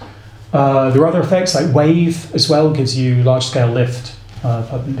are other effects like wave as well, gives you large-scale lift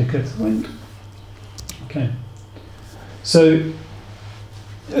perpendicular to the wind. Okay. So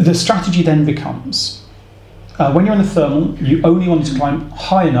the strategy then becomes, when you're in the thermal, you only want to climb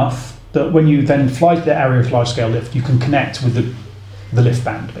high enough that when you then fly to the area of large-scale lift, you can connect with the lift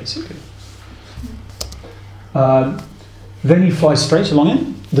band, basically. Then you fly straight along it.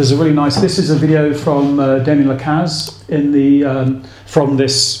 There's a really nice, this is a video from Damien Lacaze from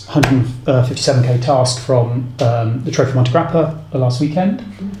this 157k task from the Trophy Monte Grappa last weekend.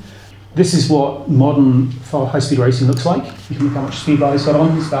 This is what modern high-speed racing looks like. You can look how much speed bar he's got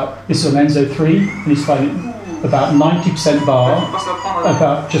on. This is an Enzo 3, and he's flying about 90% bar,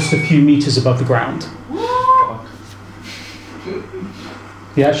 about just a few meters above the ground.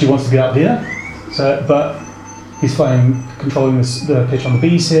 He actually wants to get up here, but he's controlling the pitch on the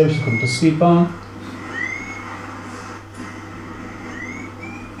B's here, which is called the speed bar.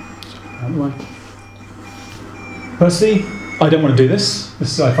 Personally, I don't want to do this.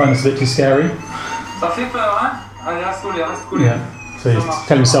 I find this a bit too scary. Yeah. So he's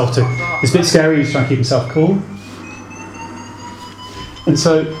telling himself it's a bit scary, he's trying to keep himself cool. And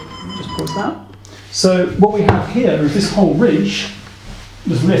so, just pause that. So what we have here is this whole ridge,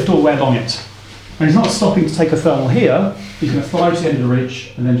 there's lift all the way along it. And he's not stopping to take a thermal here, he's going to fly to the end of the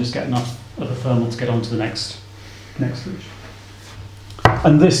ridge and then just get enough of the thermal to get onto the next ridge.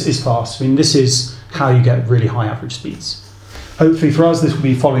 And this is fast. I mean, this is how you get really high average speeds. Hopefully for us, this will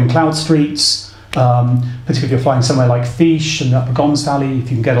be following cloud streets, particularly if you're flying somewhere like Fiche and the Upper Gons Valley. If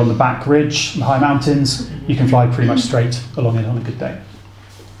you can get on the back ridge, the high mountains, you can fly pretty much straight along it on a good day.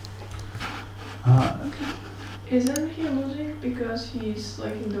 Isn't he losing because he's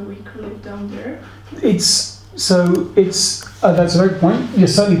like in the weak lift down there? That's a very good point. Yeah,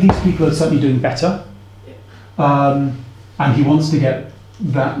 certainly these people are certainly doing better, and he wants to get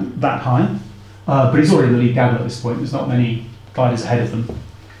that high, but he's already in the lead gather at this point. There's not many gliders ahead of them,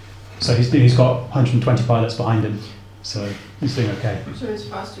 so he's got 120 pilots behind him, so he's doing okay. So it's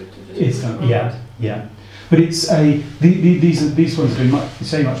faster to just. Yeah. But these ones are doing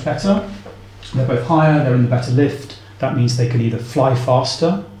much better. They're both higher, they're in the better lift. That means they can either fly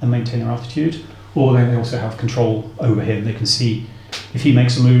faster and maintain their altitude, or they also have control over him. They can see if he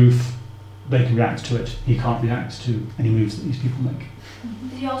makes a move, they can react to it. He can't react to any moves that these people make.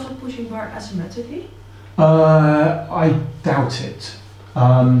 Is he also pushing bar asymmetrically? I doubt it.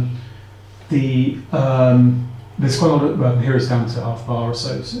 There's quite a lot of, well, here it's down to half bar or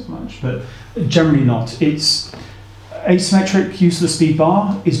so much, but generally not. It's asymmetric use of the speed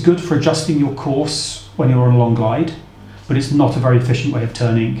bar is good for adjusting your course when you're on a long glide, but it's not a very efficient way of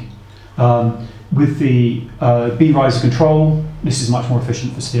turning. With the B riser control, this is much more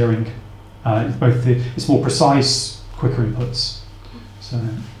efficient for steering. It's more precise, quicker inputs. So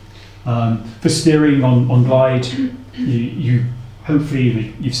for steering on glide, you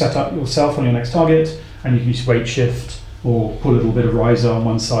hopefully you've set up yourself on your next target, and you can use weight shift or pull a little bit of riser on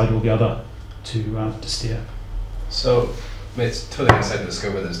one side or the other to steer. So it's totally outside the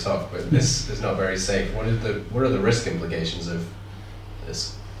scope of this talk, but this is not very safe. What are the risk implications of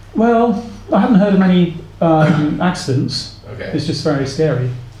this? Well, I haven't heard of many accidents. Okay. It's just very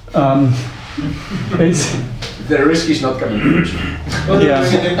scary. The risk is not coming from Well,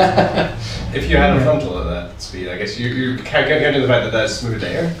 yeah. If you had a frontal at that speed, I guess you can't get into the fact that that's smooth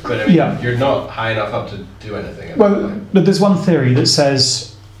air, but I mean, you're not high enough up to do anything. Well, there's one theory that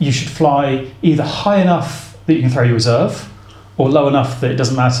says you should fly either high enough that you can throw your reserve, or low enough that it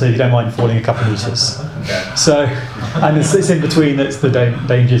doesn't matter if you don't mind falling a couple of meters. Okay. So, and it's in between that's the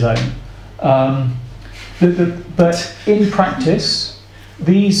danger zone. But in practice,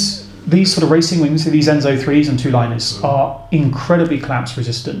 these sort of racing wings, these Enzo 3s and 2-liners, are incredibly collapse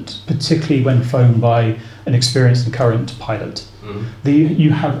resistant, particularly when flown by an experienced and current pilot. You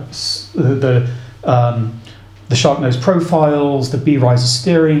have the shark nose profiles, the B riser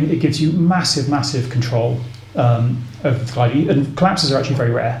steering. It gives you massive control over the gliding, and collapses are actually very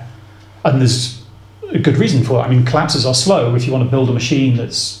rare, and there's a good reason for that. I mean, collapses are slow. If you want to build a machine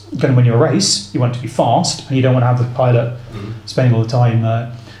that's going to win you a race, you want it to be fast, and you don't want to have the pilot spending all the time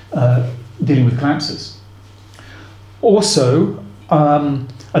dealing with collapses. Also,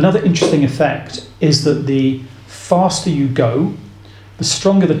 another interesting effect is that the faster you go, the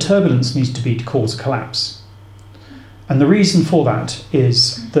stronger the turbulence needs to be to cause a collapse. And the reason for that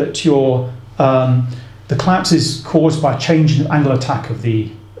is that the collapse is caused by a change in angle attack of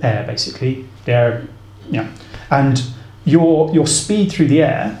the air, basically. And your speed through the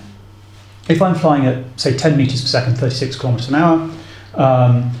air, if I'm flying at, say, 10 meters per second, 36 kilometers an hour,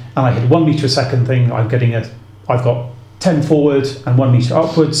 and I hit 1 meter a second thing, I've got 10 forward and 1 meter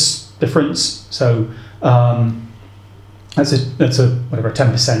upwards difference. So that's a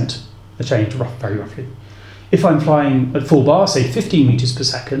 10% a change, very roughly. If I'm flying at full bar, say 15 meters per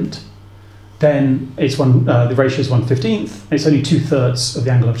second, then it's the ratio is 1/15. It's only 2/3 of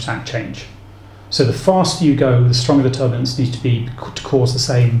the angle of attack change. So the faster you go, the stronger the turbulence needs to be to cause the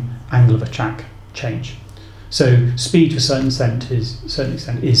same angle of attack change. So speed to a certain extent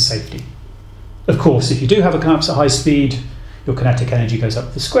is safety. Of course, if you do have a collapse at high speed, your kinetic energy goes up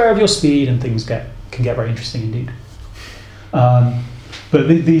to the square of your speed, and things can get very interesting indeed. But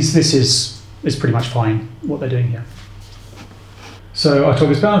this is pretty much fine what they're doing here. So I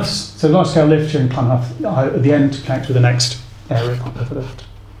talk about so large scale lift, you're going to climb up at the end to connect with the next area of the lift.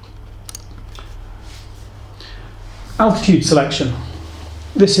 Altitude selection.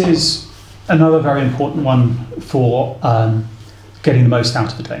 This is another very important one for getting the most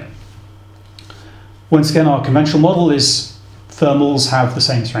out of the day. Once again, our conventional model is thermals have the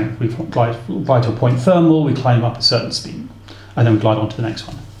same strength. We glide to a point thermal, we climb up a certain speed, and then we glide on to the next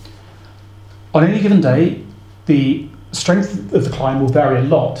one. On any given day, the strength of the climb will vary a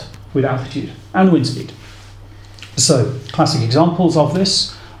lot with altitude and wind speed. So, classic examples of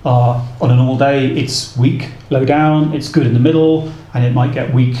this are, on a normal day, it's weak low down, it's good in the middle, and it might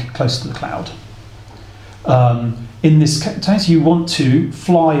get weak close to the cloud. In this case, you want to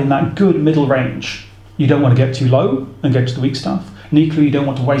fly in that good middle range. You don't want to get too low and get to the weak stuff, and equally you don't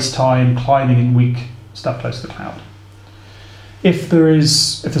want to waste time climbing in weak stuff close to the cloud. If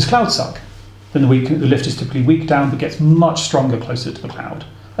there's cloud suck, then the lift is typically weak down but gets much stronger closer to the cloud,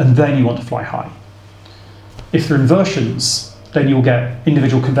 and then you want to fly high. If there are inversions, then you'll get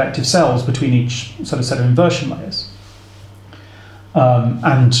individual convective cells between each sort of set of inversion layers.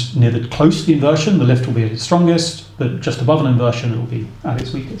 And near the close to the inversion, the lift will be at its strongest, but just above an inversion, it will be at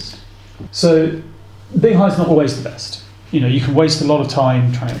its weakest. So being high is not always the best. You can waste a lot of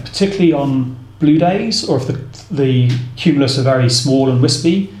time trying, particularly on blue days, or if the cumulus are very small and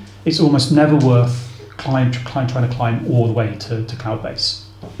wispy, it's almost never worth trying to climb all the way to cloud base.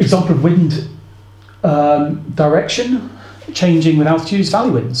 Example of wind direction changing with altitude is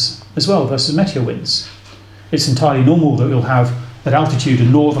valley winds as well versus meteor winds. It's entirely normal that you'll have at altitude a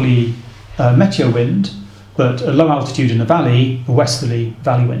northerly meteor wind, but at low altitude in the valley, a westerly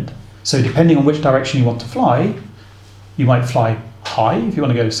valley wind. So depending on which direction you want to fly, you might fly high if you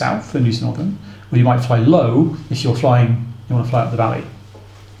want to go south and use northern, or you might fly low if you want to fly up the valley.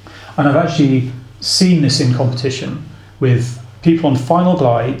 And I've actually seen this in competition with people on final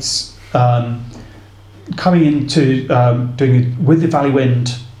glides coming into doing it with the valley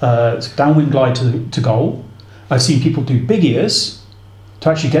wind, downwind glide to goal. I've seen people do big ears to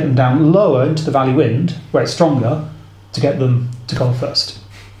actually get them down lower into the valley wind, where it's stronger, to get them to goal first.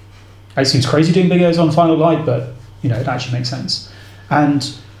 It seems crazy doing big ears on final glide, but it actually makes sense. And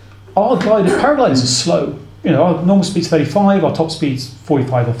our paragliders are slow. Our normal speed's 35, our top speed's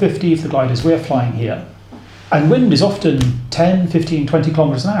 45 or 50 for the gliders we're flying here. And wind is often 10, 15, 20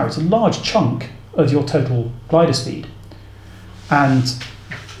 kilometers an hour. It's a large chunk of your total glider speed. And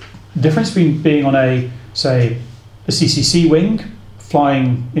the difference between being on a CCC wing,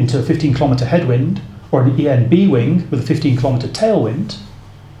 flying into a 15 kilometer headwind, or an ENB wing with a 15 kilometer tailwind,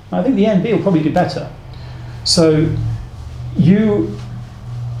 I think the ENB will probably do better. So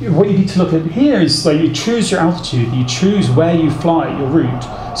what you need to look at here is you choose your altitude, you choose where you fly your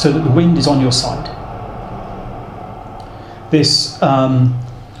route so that the wind is on your side. This,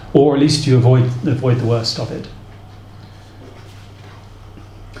 or at least you avoid the worst of it.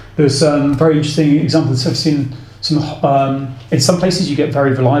 There's some very interesting examples. I've seen in some places you get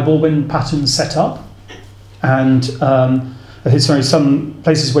very reliable wind patterns set up, and some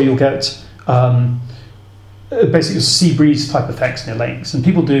places where you'll get basically sea breeze type effects near lakes, and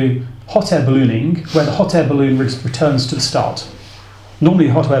people do hot air ballooning where the hot air balloon returns to the start. Normally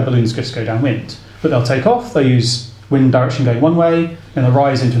hot air balloons just go downwind, but they'll take off, they'll use wind direction going one way, and they'll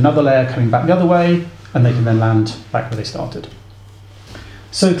rise into another layer coming back the other way, and they can then land back where they started.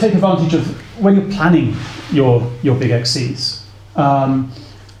 So take advantage of, when you're planning your big XCs,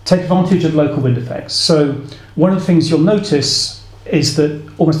 take advantage of local wind effects. So one of the things you'll notice is that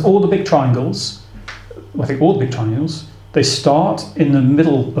almost all the big triangles, I think all the big triangles, they start in the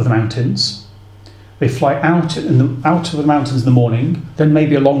middle of the mountains, they fly out of the mountains in the morning, then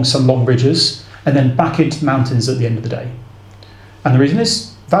maybe along some long ridges, and then back into the mountains at the end of the day. And the reason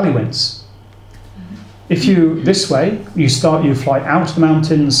is valley winds. If you, this way, you fly out of the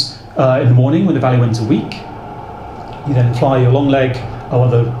mountains in the morning when the valley winds are weak, you then fly your long leg while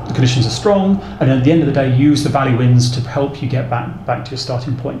the conditions are strong, and then at the end of the day use the valley winds to help you get back to your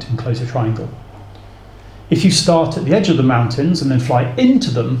starting point and close your triangle. If you start at the edge of the mountains and then fly into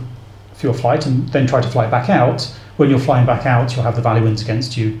them for your flight and then try to fly back out, when you're flying back out you'll have the valley winds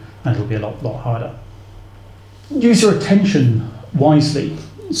against you and it'll be a lot harder. Use your attention wisely.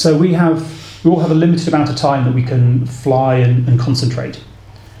 So we have we all have a limited amount of time that we can fly and concentrate.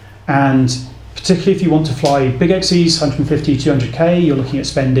 And particularly if you want to fly big XCs, 150, 200k, you're looking at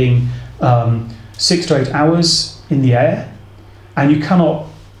spending 6 to 8 hours in the air, and you cannot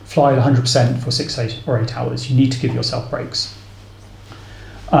fly at 100% for 6 or 8 hours. You need to give yourself breaks.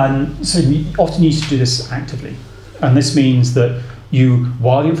 And so you often need to do this actively. And this means that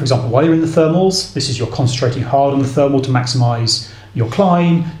for example, while you're in the thermals, this is you're concentrating hard on the thermal to maximize your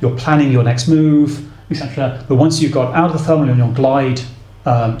climb, you're planning your next move, etc. But once you've got out of the thermal and you'll glide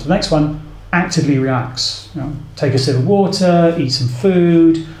to the next one, actively relax. Take a sip of water, eat some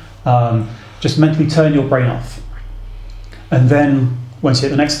food, just mentally turn your brain off. And then once you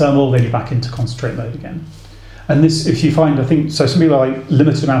hit the next thermal, then you're back into concentrate mode again. And this, if you find, I think, so some people are like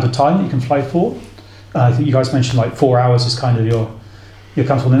limited amount of time that you can fly for. I think you guys mentioned like 4 hours is kind of your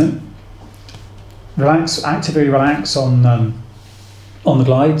comfortable limit. Relax, actively relax on the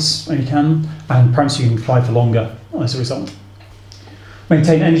glides when you can, and perhaps you can fly for longer as a result.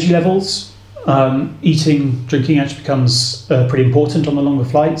 Maintain energy levels. Eating, drinking actually becomes pretty important on the longer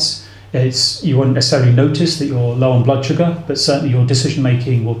flights. You won't necessarily notice that you're low on blood sugar, but certainly your decision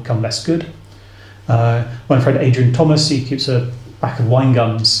making will become less good. One friend, Adrian Thomas, he keeps a pack of wine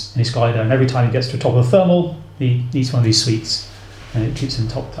gums in his glider, and every time he gets to the top of the thermal, he eats one of these sweets, and it keeps him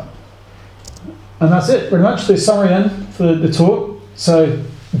topped up. And that's it, pretty much. The summary then for the talk. So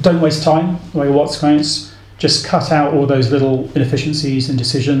don't waste time, like your Watts clients. Just cut out all those little inefficiencies and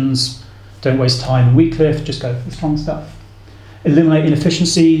decisions. Don't waste time in weak lift, just go for the strong stuff. Eliminate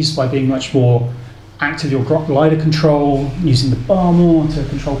inefficiencies by being much more active your glider control, using the bar more to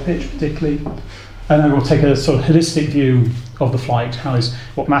control pitch particularly. And then we'll take a sort of holistic view of the flight.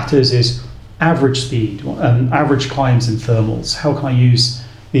 What matters is average speed, average climbs and thermals. How can I use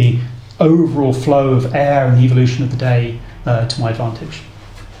the overall flow of air and the evolution of the day to my advantage?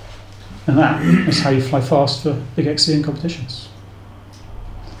 And that is how you fly fast for big XC competitions.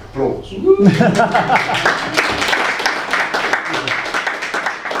 Applause.